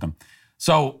and have a beer with them.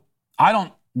 So I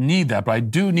don't need that, but I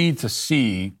do need to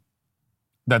see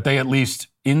that they at least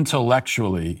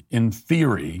intellectually, in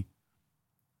theory,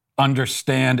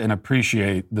 understand and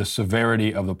appreciate the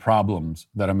severity of the problems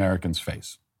that Americans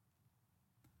face.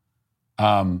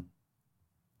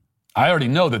 I already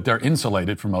know that they're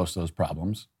insulated from most of those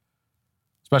problems,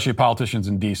 especially politicians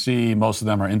in D.C. Most of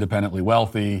them are independently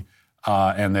wealthy,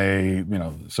 and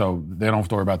so they don't have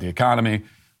to worry about the economy.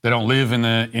 They don't live in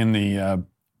the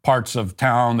parts of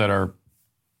town that are,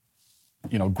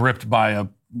 gripped by a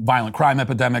violent crime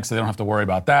epidemic, so they don't have to worry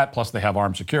about that. Plus, they have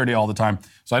armed security all the time.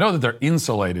 So I know that they're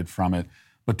insulated from it,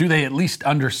 but do they at least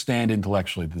understand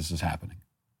intellectually that this is happening?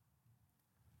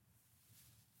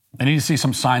 I need to see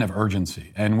some sign of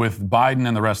urgency. And with Biden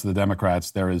and the rest of the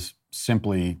Democrats, there is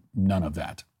simply none of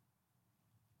that.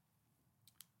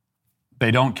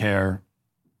 They don't care.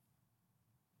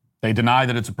 They deny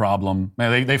that it's a problem.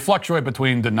 They fluctuate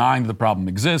between denying that the problem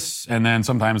exists, and then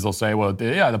sometimes they'll say, well,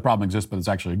 yeah, the problem exists, but it's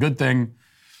actually a good thing.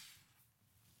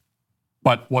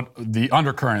 But what the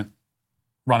undercurrent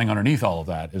running underneath all of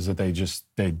that is that they just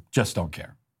don't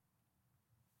care.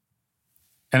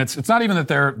 And it's not even that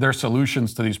their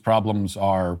solutions to these problems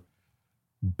are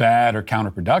bad or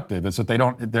counterproductive. It's that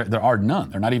there are none.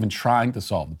 They're not even trying to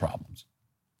solve the problems.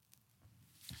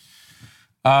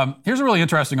 Here's a really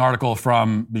interesting article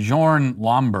from Bjorn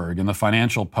Lomborg in the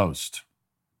Financial Post.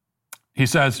 He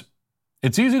says,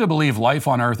 it's easy to believe life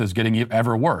on Earth is getting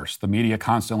ever worse. The media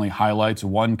constantly highlights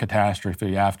one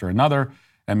catastrophe after another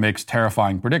and makes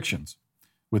terrifying predictions.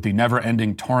 With the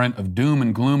never-ending torrent of doom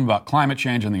and gloom about climate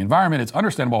change and the environment, it's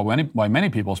understandable why many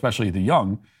people, especially the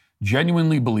young,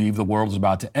 genuinely believe the world is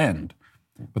about to end.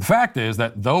 But the fact is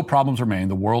that though problems remain,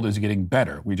 the world is getting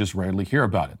better. We just rarely hear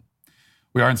about it.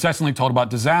 We are incessantly told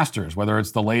about disasters, whether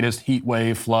it's the latest heat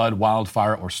wave, flood,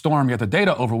 wildfire, or storm, yet the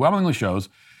data overwhelmingly shows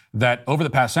that over the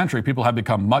past century, people have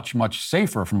become much, much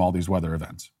safer from all these weather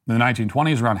events. In the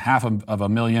 1920s, around half of a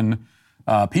million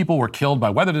people were killed by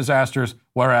weather disasters,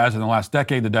 whereas in the last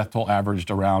decade, the death toll averaged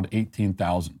around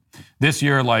 18,000. This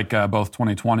year, like both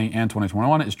 2020 and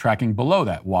 2021, is tracking below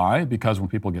that. Why? Because when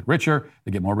people get richer,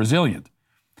 they get more resilient.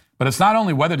 But it's not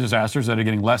only weather disasters that are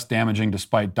getting less damaging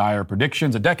despite dire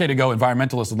predictions. A decade ago,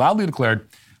 environmentalists loudly declared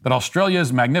that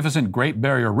Australia's magnificent Great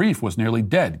Barrier Reef was nearly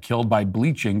dead, killed by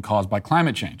bleaching caused by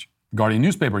climate change. The Guardian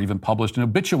newspaper even published an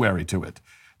obituary to it.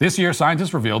 This year,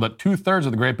 scientists revealed that 2/3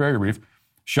 of the Great Barrier Reef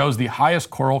shows the highest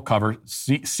coral cover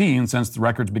seen since the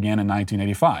records began in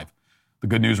 1985. The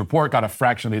good news report got a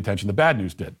fraction of the attention the bad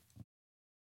news did.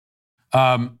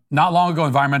 Not long ago,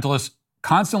 environmentalists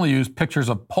constantly used pictures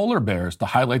of polar bears to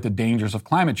highlight the dangers of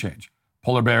climate change.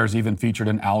 Polar bears even featured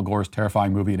in Al Gore's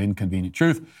terrifying movie, An Inconvenient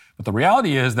Truth. But the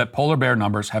reality is that polar bear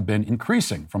numbers have been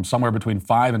increasing from somewhere between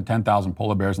 5,000 and 10,000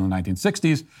 polar bears in the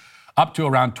 1960s up to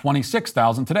around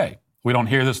 26,000 today. We don't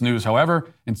hear this news,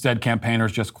 however. Instead,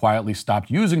 campaigners just quietly stopped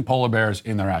using polar bears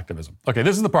in their activism. Okay,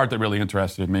 this is the part that really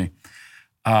interested me,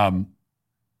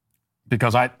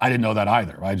 because I didn't know that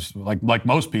either. I just, like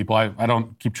most people, I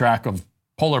don't keep track of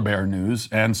polar bear news.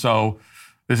 And so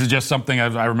this is just something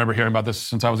I remember hearing about this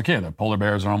since I was a kid, that polar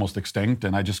bears are almost extinct.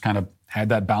 And I just kind of had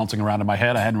that bouncing around in my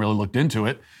head. I hadn't really looked into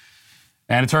it.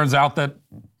 And it turns out that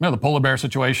the polar bear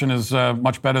situation is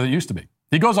much better than it used to be.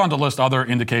 He goes on to list other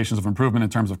indications of improvement in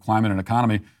terms of climate and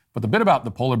economy. But the bit about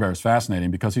the polar bear is fascinating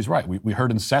because he's right. We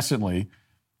heard incessantly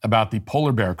about the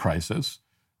polar bear crisis,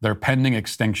 their pending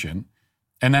extinction.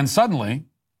 And then suddenly,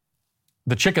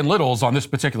 the Chicken Littles on this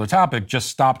particular topic just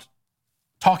stopped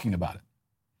talking about it.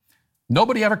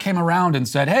 Nobody ever came around and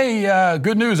said, hey,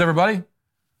 good news, everybody.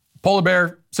 Polar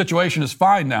bear situation is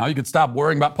fine now. You can stop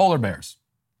worrying about polar bears.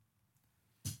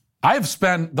 I've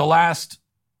spent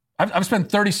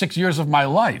 36 years of my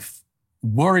life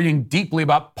worrying deeply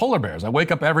about polar bears. I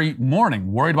wake up every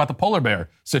morning worried about the polar bear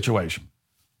situation.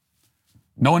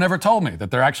 No one ever told me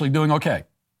that they're actually doing okay.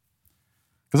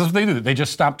 Because that's what they do. They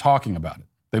just stop talking about it.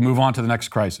 They move on to the next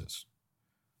crisis.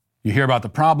 You hear about the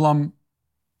problem,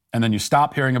 and then you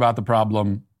stop hearing about the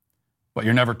problem, but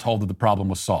you're never told that the problem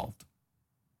was solved.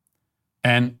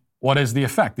 And what is the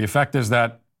effect? The effect is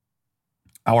that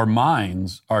our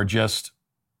minds are just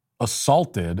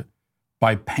assaulted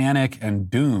by panic and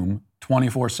doom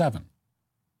 24/7.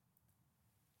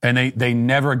 And they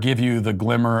never give you the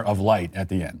glimmer of light at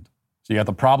the end. So you got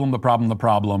the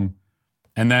problem,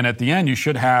 and then at the end you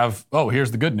should have, oh,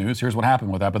 here's the good news, here's what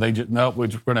happened with that. But they just, no, we're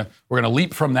gonna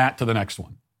leap from that to the next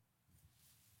one.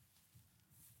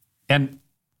 And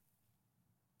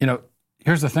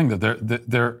here's the thing,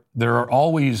 that there are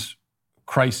always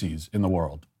crises in the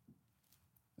world.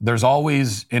 There's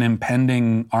always an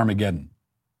impending Armageddon.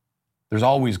 There's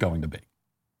always going to be.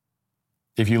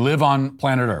 If you live on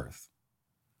planet Earth,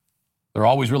 there are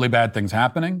always really bad things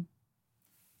happening.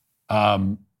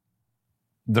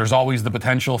 There's always the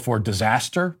potential for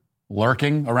disaster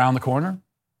lurking around the corner.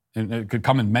 And it could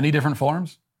come in many different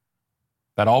forms.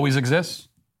 That always exists.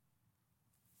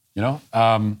 There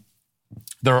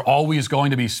are always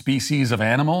going to be species of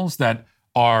animals that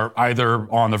are either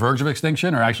on the verge of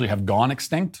extinction or actually have gone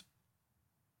extinct.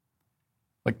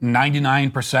 Like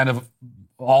 99% of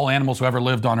all animals who ever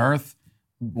lived on Earth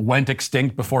went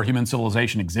extinct before human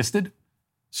civilization existed.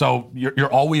 So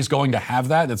you're always going to have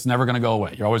that. It's never going to go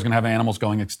away. You're always going to have animals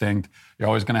going extinct. You're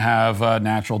always going to have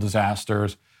natural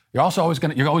disasters. You're always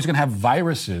going to have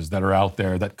viruses that are out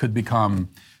there that could become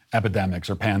epidemics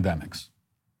or pandemics.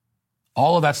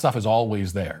 All of that stuff is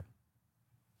always there.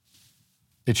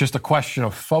 It's just a question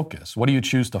of focus. What do you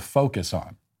choose to focus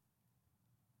on?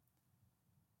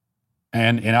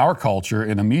 And in our culture,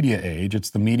 in a media age, it's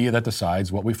the media that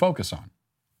decides what we focus on.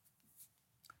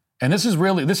 And this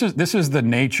is the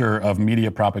nature of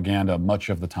media propaganda much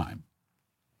of the time.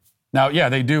 Now, yeah,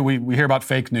 they do. We hear about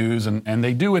fake news, and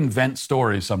they do invent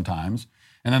stories sometimes.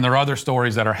 And then there are other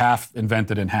stories that are half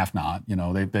invented and half not.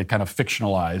 They kind of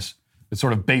fictionalize. It's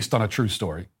sort of based on a true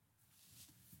story.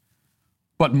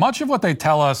 But much of what they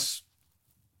tell us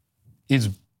is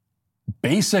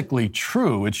basically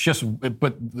true. It's just,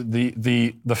 but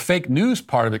the fake news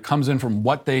part of it comes in from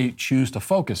what they choose to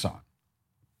focus on.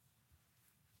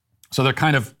 So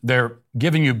they're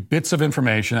giving you bits of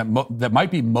information that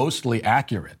might be mostly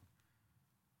accurate.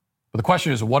 But the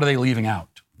question is, what are they leaving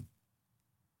out?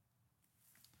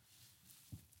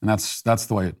 And that's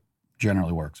the way it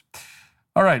generally works.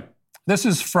 All right, this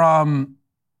is from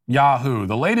Yahoo.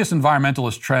 The latest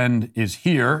environmentalist trend is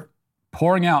here,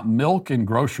 pouring out milk in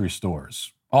grocery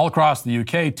stores. All across the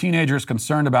UK, teenagers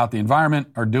concerned about the environment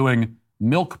are doing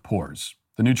milk pours.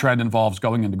 The new trend involves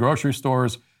going into grocery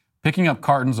stores, picking up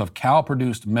cartons of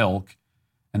cow-produced milk,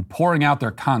 and pouring out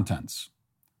their contents,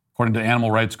 according to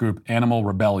animal rights group Animal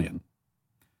Rebellion.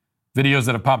 Videos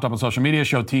that have popped up on social media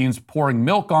show teens pouring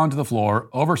milk onto the floor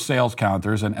over sales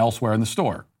counters and elsewhere in the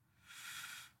store.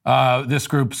 This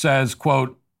group says,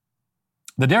 quote,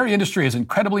 "The dairy industry is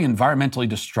incredibly environmentally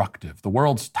destructive. The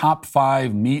world's top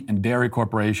 5 meat and dairy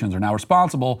corporations are now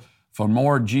responsible for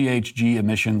more GHG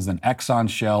emissions than Exxon,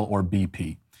 Shell, or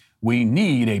BP. We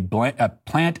need a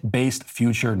plant-based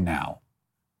future now."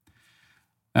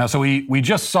 Now, so we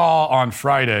just saw on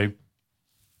Friday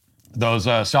those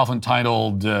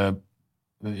self-entitled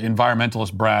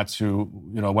environmentalist brats who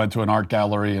went to an art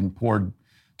gallery and poured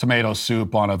tomato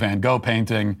soup on a Van Gogh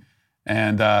painting,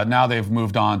 and now they've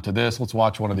moved on to this. Let's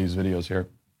watch one of these videos here.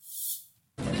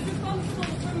 It is responsible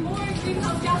for more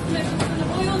greenhouse gas emissions than the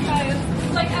oil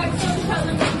giants like Exxon, Shell,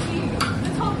 and BP.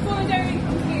 The top 4 dairy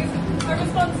companies are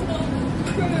responsible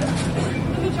for the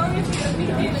majority of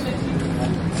methane emissions.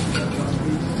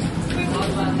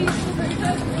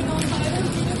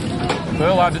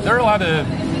 They're allowed to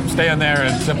stay in there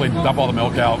and simply dump all the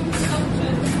milk out.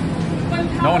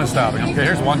 No one is stopping them. Okay,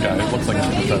 here's one guy. It looks like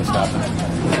he's going to stop them.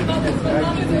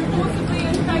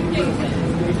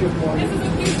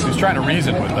 He's trying to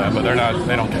reason with them, but they're not.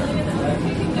 They don't care.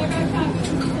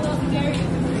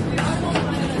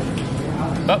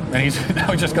 Oh, and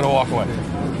now he's just going to walk away.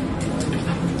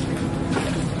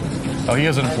 Oh, he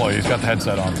is an employee. He's got the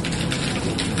headset on.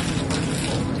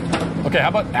 Okay, how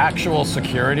about actual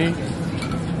security?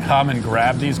 Come and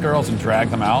grab these girls and drag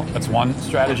them out. That's one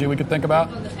strategy we could think about.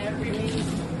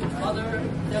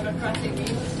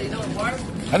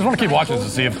 I just want to keep watching this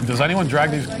to see if, does anyone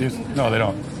drag these? No, they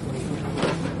don't.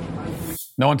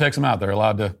 No one takes them out. They're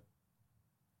allowed to.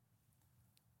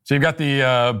 So you've got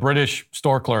the British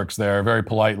store clerks there, very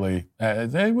politely.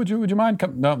 Hey, would you mind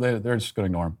coming? No, they're just going to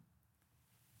ignore them.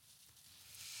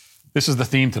 This is the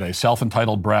theme today,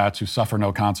 self-entitled brats who suffer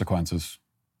no consequences.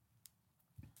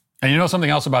 And you know something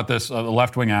else about this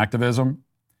left-wing activism?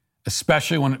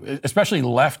 Especially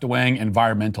left-wing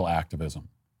environmental activism.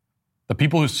 The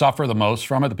people who suffer the most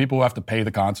from it, the people who have to pay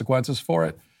the consequences for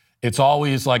it, it's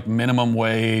always like minimum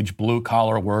wage,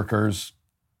 blue-collar workers.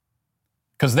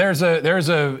 Because there's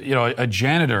a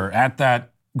janitor at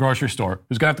that grocery store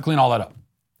who's going to have to clean all that up.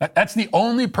 That's the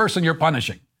only person you're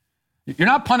punishing. You're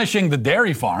not punishing the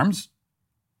dairy farms,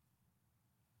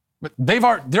 but they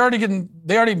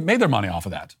already made their money off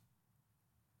of that.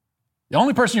 The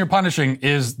only person you're punishing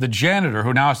is the janitor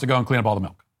who now has to go and clean up all the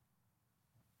milk.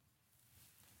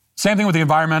 Same thing with the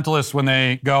environmentalists when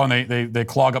they go and they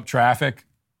clog up traffic.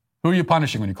 Who are you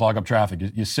punishing when you clog up traffic?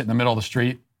 You sit in the middle of the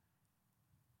street.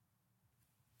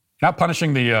 You're not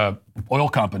punishing the oil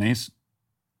companies.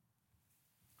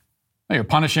 No, you're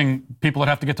punishing people that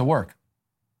have to get to work.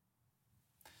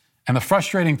 And the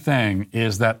frustrating thing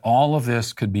is that all of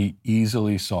this could be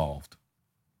easily solved.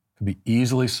 Could be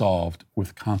easily solved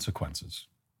with consequences.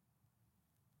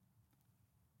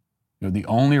 The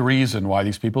only reason why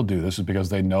these people do this is because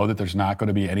they know that there's not going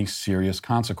to be any serious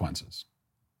consequences.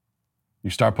 You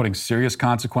start putting serious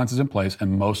consequences in place,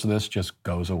 and most of this just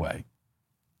goes away.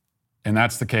 And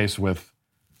that's the case with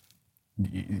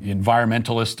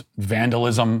environmentalist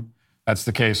vandalism. That's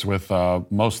the case with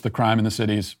most of the crime in the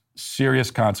cities. Serious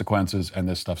consequences, and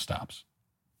this stuff stops.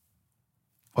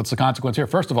 What's the consequence here?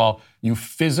 First of all, you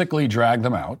physically drag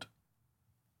them out.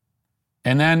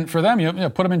 And then for them, you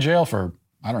put them in jail for,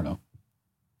 I don't know.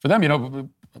 For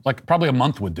them, like probably a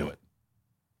month would do it.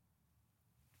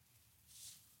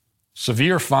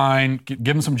 Severe fine, give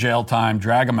them some jail time,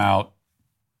 drag them out.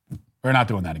 We're not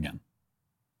doing that again.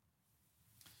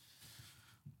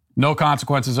 No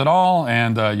consequences at all,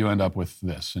 and you end up with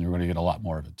this, and you're going to get a lot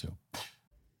more of it too.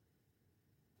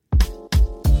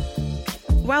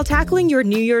 While tackling your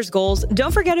New Year's goals,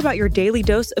 don't forget about your daily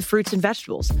dose of fruits and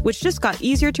vegetables, which just got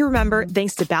easier to remember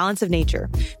thanks to Balance of Nature.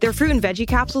 Their fruit and veggie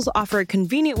capsules offer a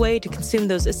convenient way to consume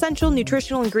those essential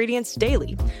nutritional ingredients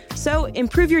daily. So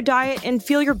improve your diet and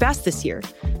feel your best this year.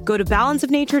 Go to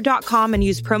balanceofnature.com and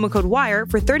use promo code WIRE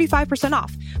for 35%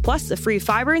 off, plus a free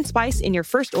fiber and spice in your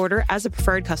first order as a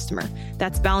preferred customer.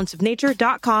 That's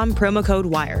balanceofnature.com, promo code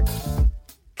WIRE.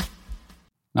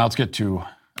 Now let's get to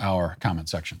our comment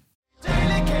section.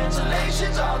 Daily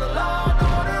cancellations on the law and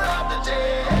order of the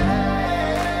day.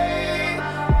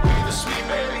 With the sweet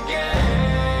baby gang.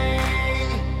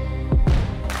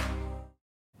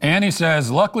 Annie says,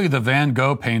 luckily the Van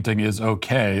Gogh painting is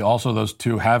okay. Also, those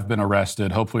two have been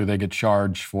arrested. Hopefully they get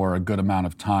charged for a good amount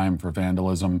of time for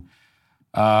vandalism.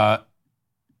 Okay,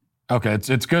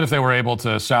 it's good if they were able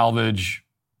to salvage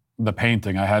the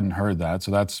painting. I hadn't heard that, so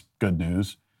that's good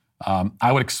news.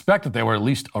 I would expect that they were at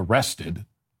least arrested.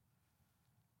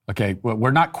 Okay, well,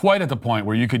 we're not quite at the point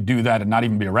where you could do that and not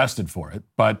even be arrested for it.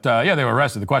 But yeah, they were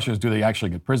arrested. The question is, do they actually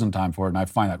get prison time for it? And I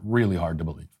find that really hard to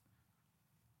believe.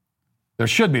 There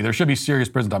should be serious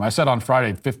prison time. I said on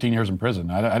Friday, 15 years in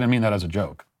prison. I didn't mean that as a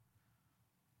joke.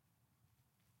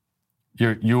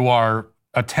 You are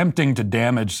attempting to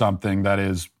damage something that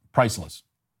is priceless.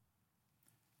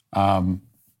 And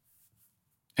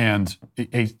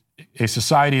a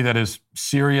society that is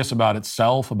serious about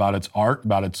itself, about its art,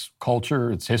 about its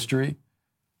culture, its history,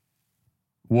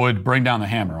 would bring down the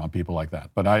hammer on people like that.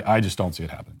 But I just don't see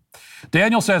it happening.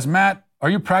 Daniel says, Matt,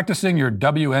 are you practicing your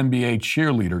WNBA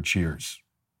cheerleader cheers?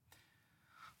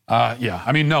 Yeah,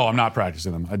 I mean, no, I'm not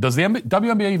practicing them. Does the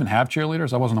WNBA even have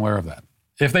cheerleaders? I wasn't aware of that.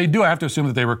 If they do, I have to assume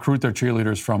that they recruit their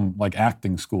cheerleaders from like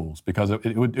acting schools, because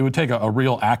it would take a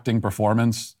real acting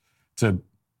performance to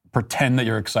pretend that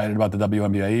you're excited about the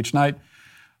WNBA each night.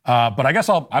 But I guess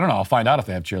I'll find out if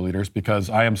they have cheerleaders, because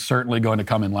I am certainly going to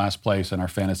come in last place in our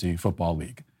fantasy football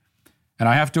league. And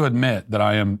I have to admit that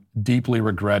I am deeply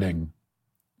regretting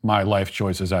my life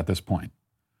choices at this point.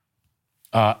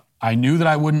 I knew that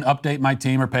I wouldn't update my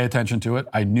team or pay attention to it.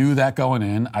 I knew that going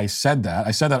in. I said that.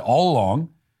 I said that all along.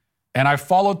 And I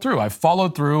followed through. I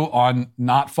followed through on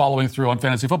not following through on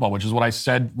fantasy football, which is what I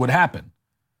said would happen.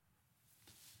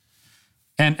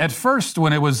 And at first,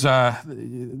 when it was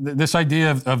this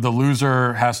idea of the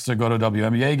loser has to go to a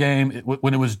WNBA game,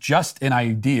 when it was just an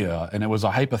idea and it was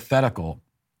a hypothetical,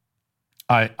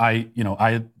 I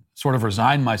sort of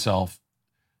resigned myself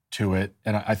to it,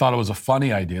 and I thought it was a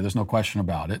funny idea. There's no question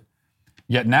about it.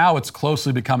 Yet now it's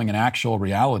closely becoming an actual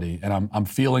reality, and I'm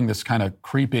feeling this kind of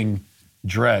creeping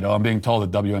dread. Oh, I'm being told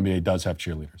that WNBA does have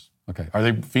cheerleaders. Okay, are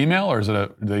they female or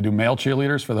do they do male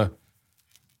cheerleaders for the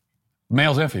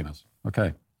males and females?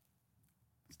 Okay,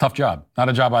 it's a tough job. Not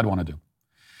a job I'd want to do.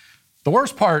 The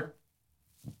worst part,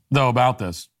 though, about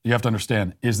this, you have to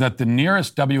understand, is that the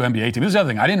nearest WNBA team. This is the other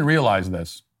thing. I didn't realize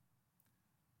this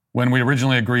when we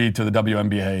originally agreed to the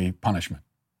WNBA punishment.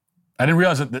 I didn't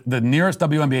realize that the nearest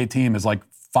WNBA team is like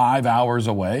 5 hours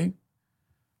away.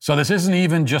 So this isn't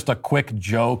even just a quick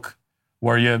joke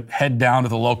where you head down to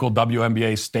the local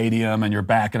WNBA stadium and you're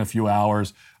back in a few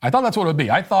hours. I thought that's what it would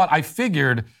be. I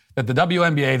figured that the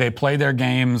WNBA, they play their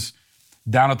games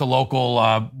down at the local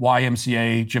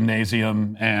YMCA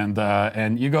gymnasium,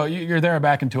 and you're there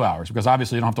back in 2 hours because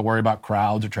obviously you don't have to worry about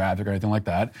crowds or traffic or anything like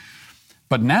that.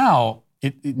 But now,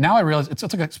 now I realize it's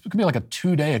going to be like a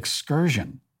 2-day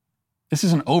excursion. This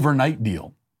is an overnight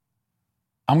deal.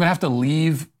 I'm going to have to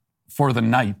leave for the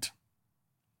night.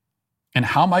 And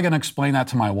how am I going to explain that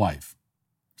to my wife?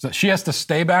 So she has to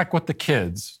stay back with the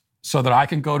kids so that I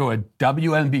can go to a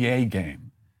WNBA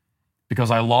game because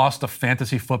I lost a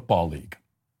fantasy football league.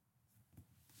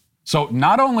 So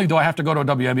not only do I have to go to a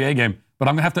WNBA game, but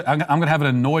I'm going to have an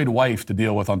annoyed wife to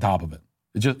deal with on top of it.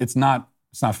 It's not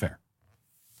fair.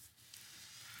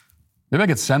 Maybe I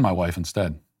could send my wife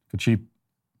instead. Could she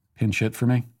pin shit for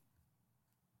me?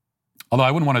 Although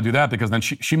I wouldn't want to do that because then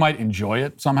she might enjoy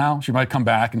it somehow. She might come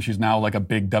back and she's now like a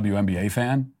big WNBA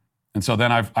fan. And so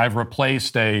then I've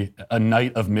replaced a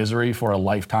night of misery for a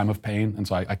lifetime of pain. And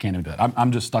so I can't even do that.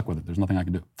 I'm just stuck with it. There's nothing I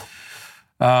can do.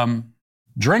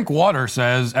 Drink Water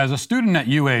says, as a student at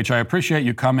UH, I appreciate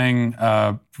you coming.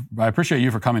 I appreciate you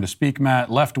for coming to speak,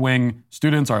 Matt. Left-wing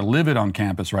students are livid on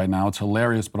campus right now. It's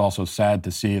hilarious, but also sad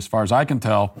to see. As far as I can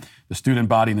tell, the student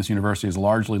body in this university is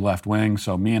largely left-wing,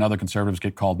 so me and other conservatives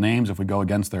get called names if we go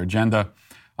against their agenda.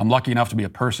 I'm lucky enough to be a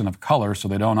person of color, so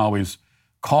they don't always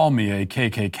call me a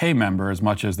KKK member as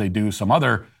much as they do some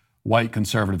other white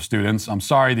conservative students. I'm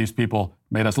sorry these people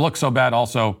made us look so bad.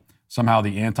 Also, somehow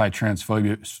the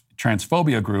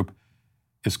transphobia group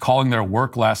is calling their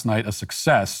work last night a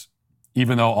success,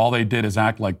 even though all they did is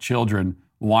act like children,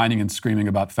 whining and screaming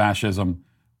about fascism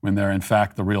when they're in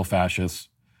fact the real fascists.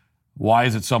 Why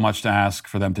is it so much to ask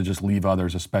for them to just leave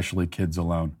others, especially kids,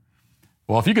 alone?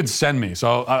 Well, if you could send me,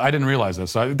 so I didn't realize this,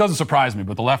 so it doesn't surprise me,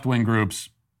 but the left-wing groups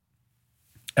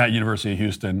at University of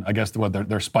Houston, I guess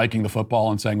they're spiking the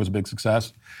football and saying it was a big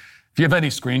success. If you have any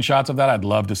screenshots of that, I'd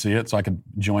love to see it so I could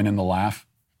join in the laugh.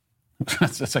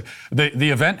 It's like the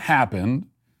event happened.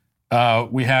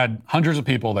 We had hundreds of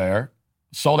people there,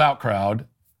 sold out crowd,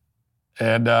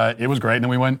 and it was great. And then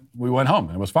we went home,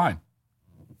 and it was fine.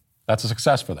 That's a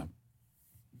success for them.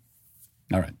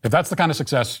 All right. If that's the kind of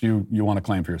success you want to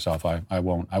claim for yourself, I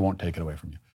won't take it away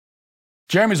from you.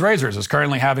 Jeremy's Razors is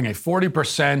currently having a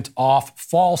 40% off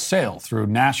fall sale through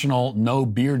National No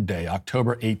Beard Day,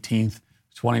 October 18th,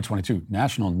 2022.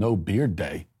 National No Beard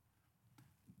Day.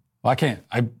 Well,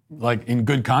 in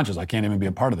good conscience, I can't even be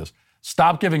a part of this.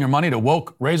 Stop giving your money to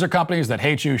woke razor companies that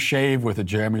hate you. Shave with the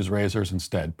Jeremy's Razors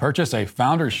instead. Purchase a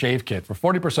Founder's Shave Kit for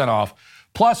 40% off,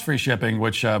 plus free shipping,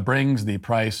 which brings the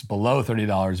price below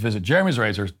 $30. Visit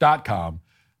jeremy'srazors.com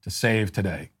to save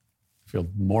today. I feel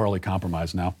morally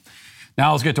compromised now.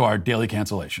 Now let's get to our daily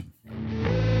cancellation.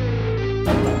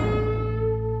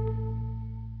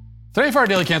 Today for our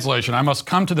daily cancellation, I must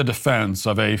come to the defense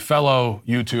of a fellow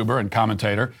YouTuber and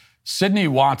commentator. Sydney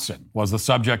Watson was the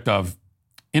subject of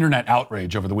internet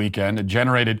outrage over the weekend. It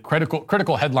generated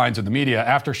critical headlines in the media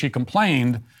after she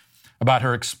complained about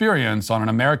her experience on an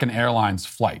American Airlines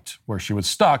flight where she was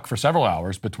stuck for several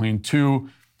hours between two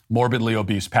morbidly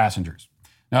obese passengers.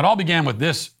 Now, it all began with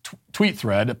this tweet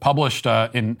thread published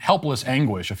in helpless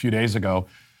anguish a few days ago,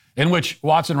 in which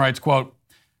Watson writes, quote,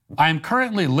 I am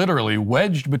currently literally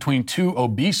wedged between two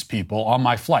obese people on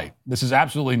my flight. This is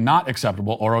absolutely not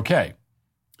acceptable or okay.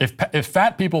 If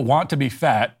fat people want to be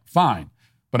fat, fine.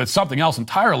 But it's something else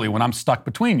entirely when I'm stuck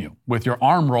between you with your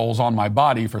arm rolls on my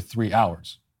body for 3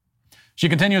 hours. She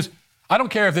continues, I don't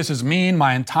care if this is mean.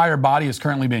 My entire body is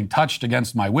currently being touched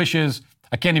against my wishes.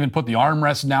 I can't even put the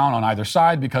armrests down on either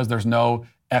side because there's no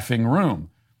effing room.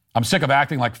 I'm sick of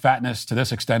acting like fatness to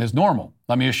this extent is normal.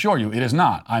 Let me assure you, it is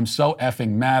not. I'm so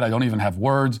effing mad, I don't even have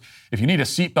words. If you need a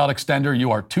seatbelt extender, you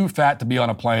are too fat to be on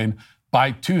a plane.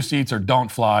 Buy 2 seats or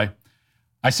don't fly.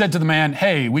 I said to the man,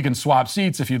 hey, we can swap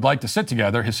seats if you'd like to sit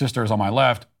together. His sister is on my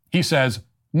left. He says,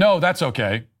 no, that's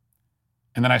okay.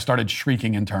 And then I started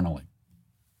shrieking internally.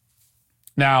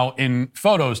 Now, in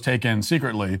photos taken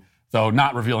secretly, though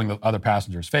not revealing the other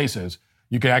passengers' faces,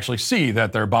 you can actually see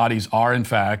that their bodies are, in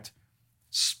fact,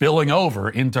 spilling over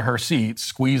into her seat,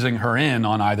 squeezing her in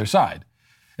on either side.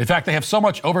 In fact, they have so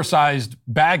much oversized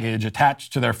baggage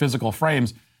attached to their physical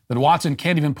frames that Watson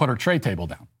can't even put her tray table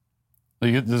down.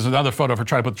 There's another photo of her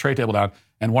trying to put the tray table down,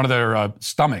 and one of their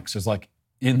stomachs is like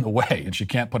in the way, and she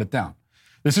can't put it down.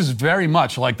 This is very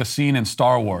much like the scene in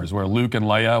Star Wars where Luke and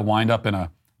Leia wind up in a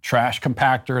trash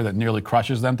compactor that nearly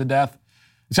crushes them to death.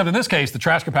 Except in this case, the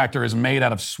trash compactor is made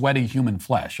out of sweaty human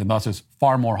flesh, and thus is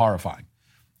far more horrifying.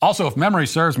 Also, if memory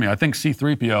serves me, I think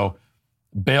C-3PO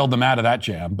bailed them out of that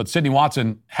jam, but Sydney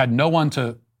Watson had no one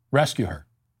to rescue her.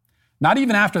 Not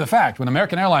even after the fact, when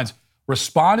American Airlines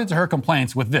responded to her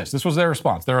complaints with this. This was their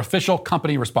response, their official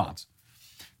company response.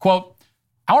 Quote,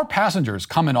 our passengers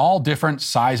come in all different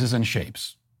sizes and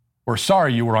shapes. We're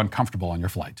sorry you were uncomfortable on your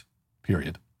flight,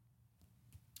 period.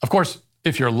 Of course,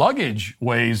 if your luggage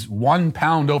weighs 1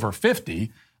 pound over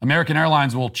 50, American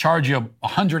Airlines will charge you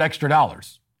 $100 extra.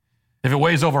 If it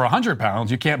weighs over 100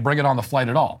 pounds, you can't bring it on the flight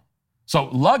at all. So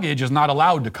luggage is not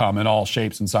allowed to come in all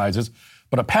shapes and sizes,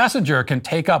 but a passenger can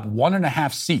take up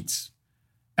 1.5 seats.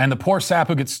 And the poor sap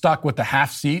who gets stuck with the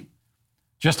half seat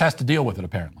just has to deal with it,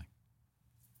 apparently.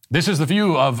 This is the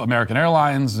view of American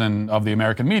Airlines and of the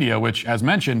American media, which, as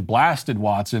mentioned, blasted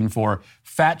Watson for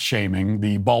fat-shaming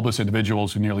the bulbous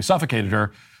individuals who nearly suffocated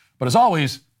her. But as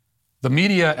always, the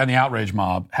media and the outrage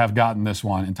mob have gotten this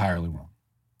one entirely wrong.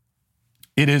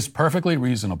 It is perfectly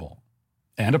reasonable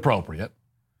and appropriate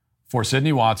for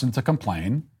Sydney Watson to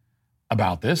complain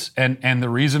about this. And the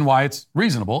reason why it's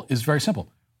reasonable is very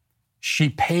simple. She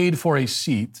paid for a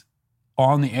seat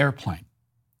on the airplane.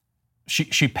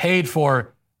 She paid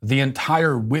for the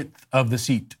entire width of the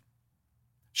seat.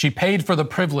 She paid for the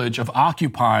privilege of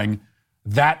occupying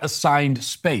that assigned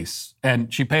space.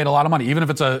 And she paid a lot of money. Even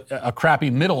if it's a crappy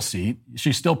middle seat,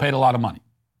 she still paid a lot of money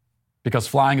because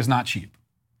flying is not cheap.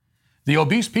 The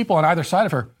obese people on either side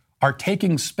of her are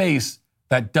taking space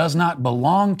that does not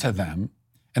belong to them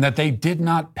and that they did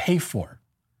not pay for.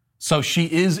 So she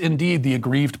is indeed the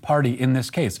aggrieved party in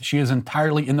this case. She is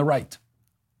entirely in the right.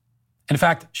 In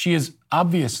fact, she is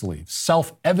obviously,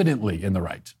 self-evidently in the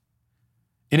right.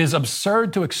 It is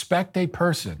absurd to expect a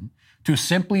person to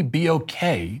simply be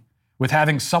okay with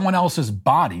having someone else's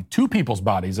body, 2 people's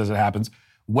bodies as it happens,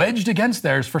 wedged against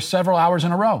theirs for several hours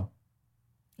in a row.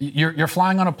 You're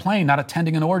flying on a plane, not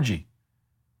attending an orgy.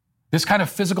 This kind of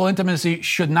physical intimacy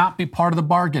should not be part of the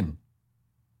bargain.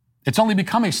 It's only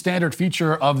become a standard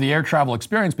feature of the air travel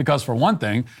experience because, for one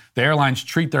thing, the airlines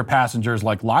treat their passengers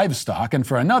like livestock, and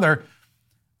for another,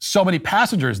 so many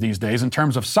passengers these days, in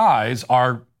terms of size,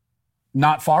 are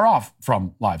not far off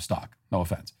from livestock. No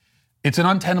offense. It's an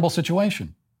untenable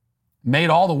situation, made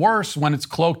all the worse when it's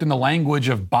cloaked in the language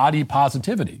of body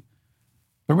positivity.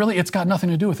 But really, it's got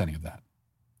nothing to do with any of that.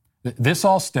 This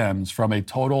all stems from a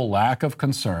total lack of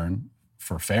concern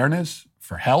for fairness,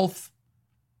 for health,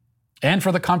 and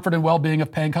for the comfort and well-being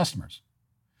of paying customers.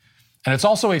 And it's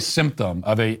also a symptom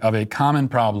of a common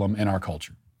problem in our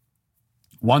culture,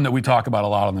 one that we talk about a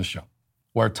lot on this show,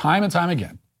 where time and time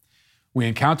again, we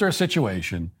encounter a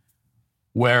situation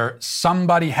where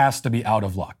somebody has to be out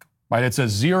of luck, right? It's a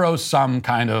zero-sum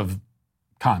kind of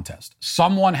contest.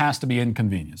 Someone has to be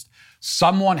inconvenienced.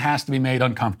 Someone has to be made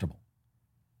uncomfortable.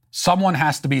 Someone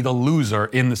has to be the loser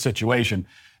in the situation.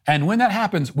 And when that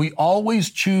happens, we always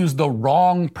choose the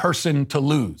wrong person to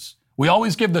lose. We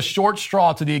always give the short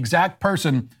straw to the exact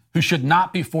person who should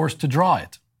not be forced to draw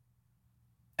it.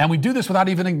 And we do this without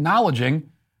even acknowledging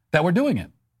that we're doing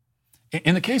it.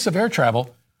 In the case of air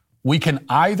travel, we can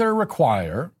either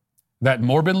require that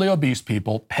morbidly obese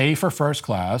people pay for first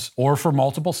class or for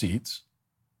multiple seats,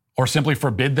 or simply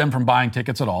forbid them from buying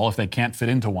tickets at all if they can't fit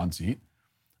into one seat,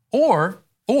 or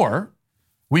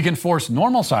we can force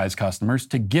normal-sized customers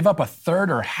to give up a third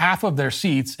or half of their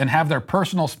seats and have their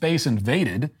personal space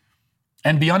invaded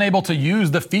and be unable to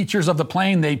use the features of the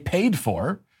plane they paid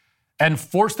for and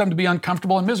force them to be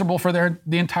uncomfortable and miserable for the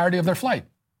entirety of their flight.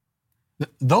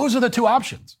 Those are the 2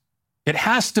 options. It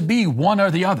has to be one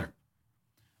or the other.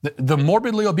 The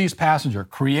morbidly obese passenger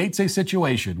creates a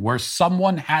situation where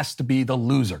someone has to be the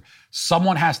loser.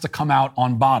 Someone has to come out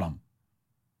on bottom.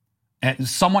 And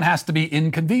someone has to be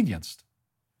inconvenienced.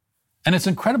 And it's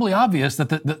incredibly obvious that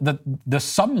the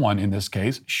someone in this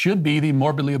case should be the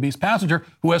morbidly obese passenger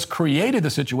who has created the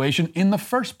situation in the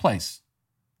first place.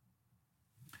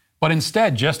 But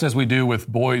instead, just as we do with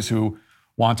boys who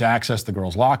want to access the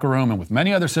girls' locker room and with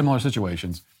many other similar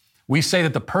situations, we say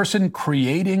that the person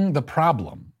creating the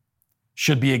problem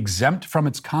should be exempt from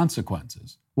its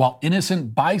consequences, while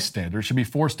innocent bystanders should be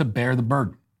forced to bear the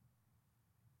burden.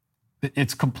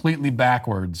 It's completely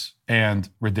backwards and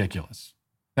ridiculous.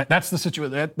 That's the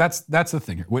situation. That's the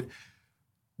thing here.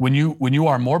 When you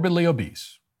are morbidly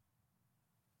obese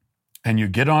and you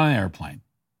get on an airplane,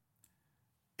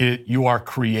 you are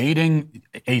creating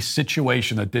a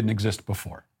situation that didn't exist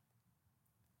before.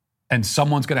 And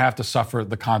someone's going to have to suffer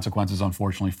the consequences,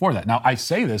 unfortunately, for that. Now, I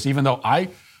say this even though I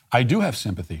do have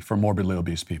sympathy for morbidly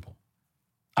obese people.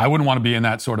 I wouldn't want to be in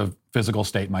that sort of physical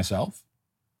state myself.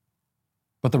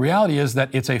 But the reality is that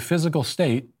it's a physical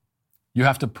state you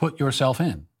have to put yourself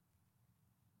in.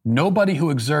 Nobody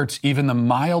who exerts even the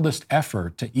mildest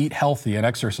effort to eat healthy and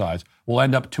exercise will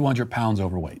end up 200 pounds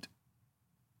overweight.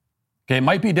 Okay, it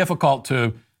might be difficult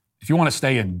if you want to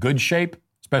stay in good shape,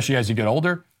 especially as you get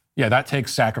older, yeah, that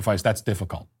takes sacrifice. That's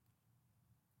difficult.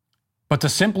 But to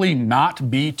simply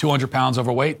not be 200 pounds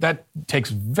overweight, that takes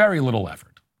very little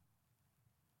effort.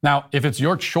 Now, if it's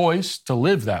your choice to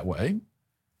live that way,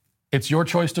 it's your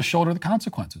choice to shoulder the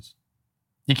consequences.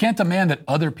 You can't demand that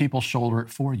other people shoulder it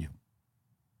for you.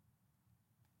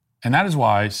 And that is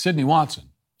why Sydney Watson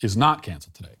is not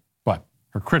canceled today, but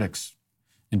her critics,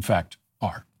 in fact,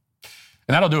 are.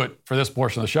 And that'll do it for this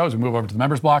portion of the show as we move over to the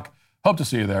members block. Hope to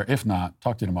see you there. If not,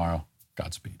 talk to you tomorrow.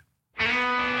 Godspeed.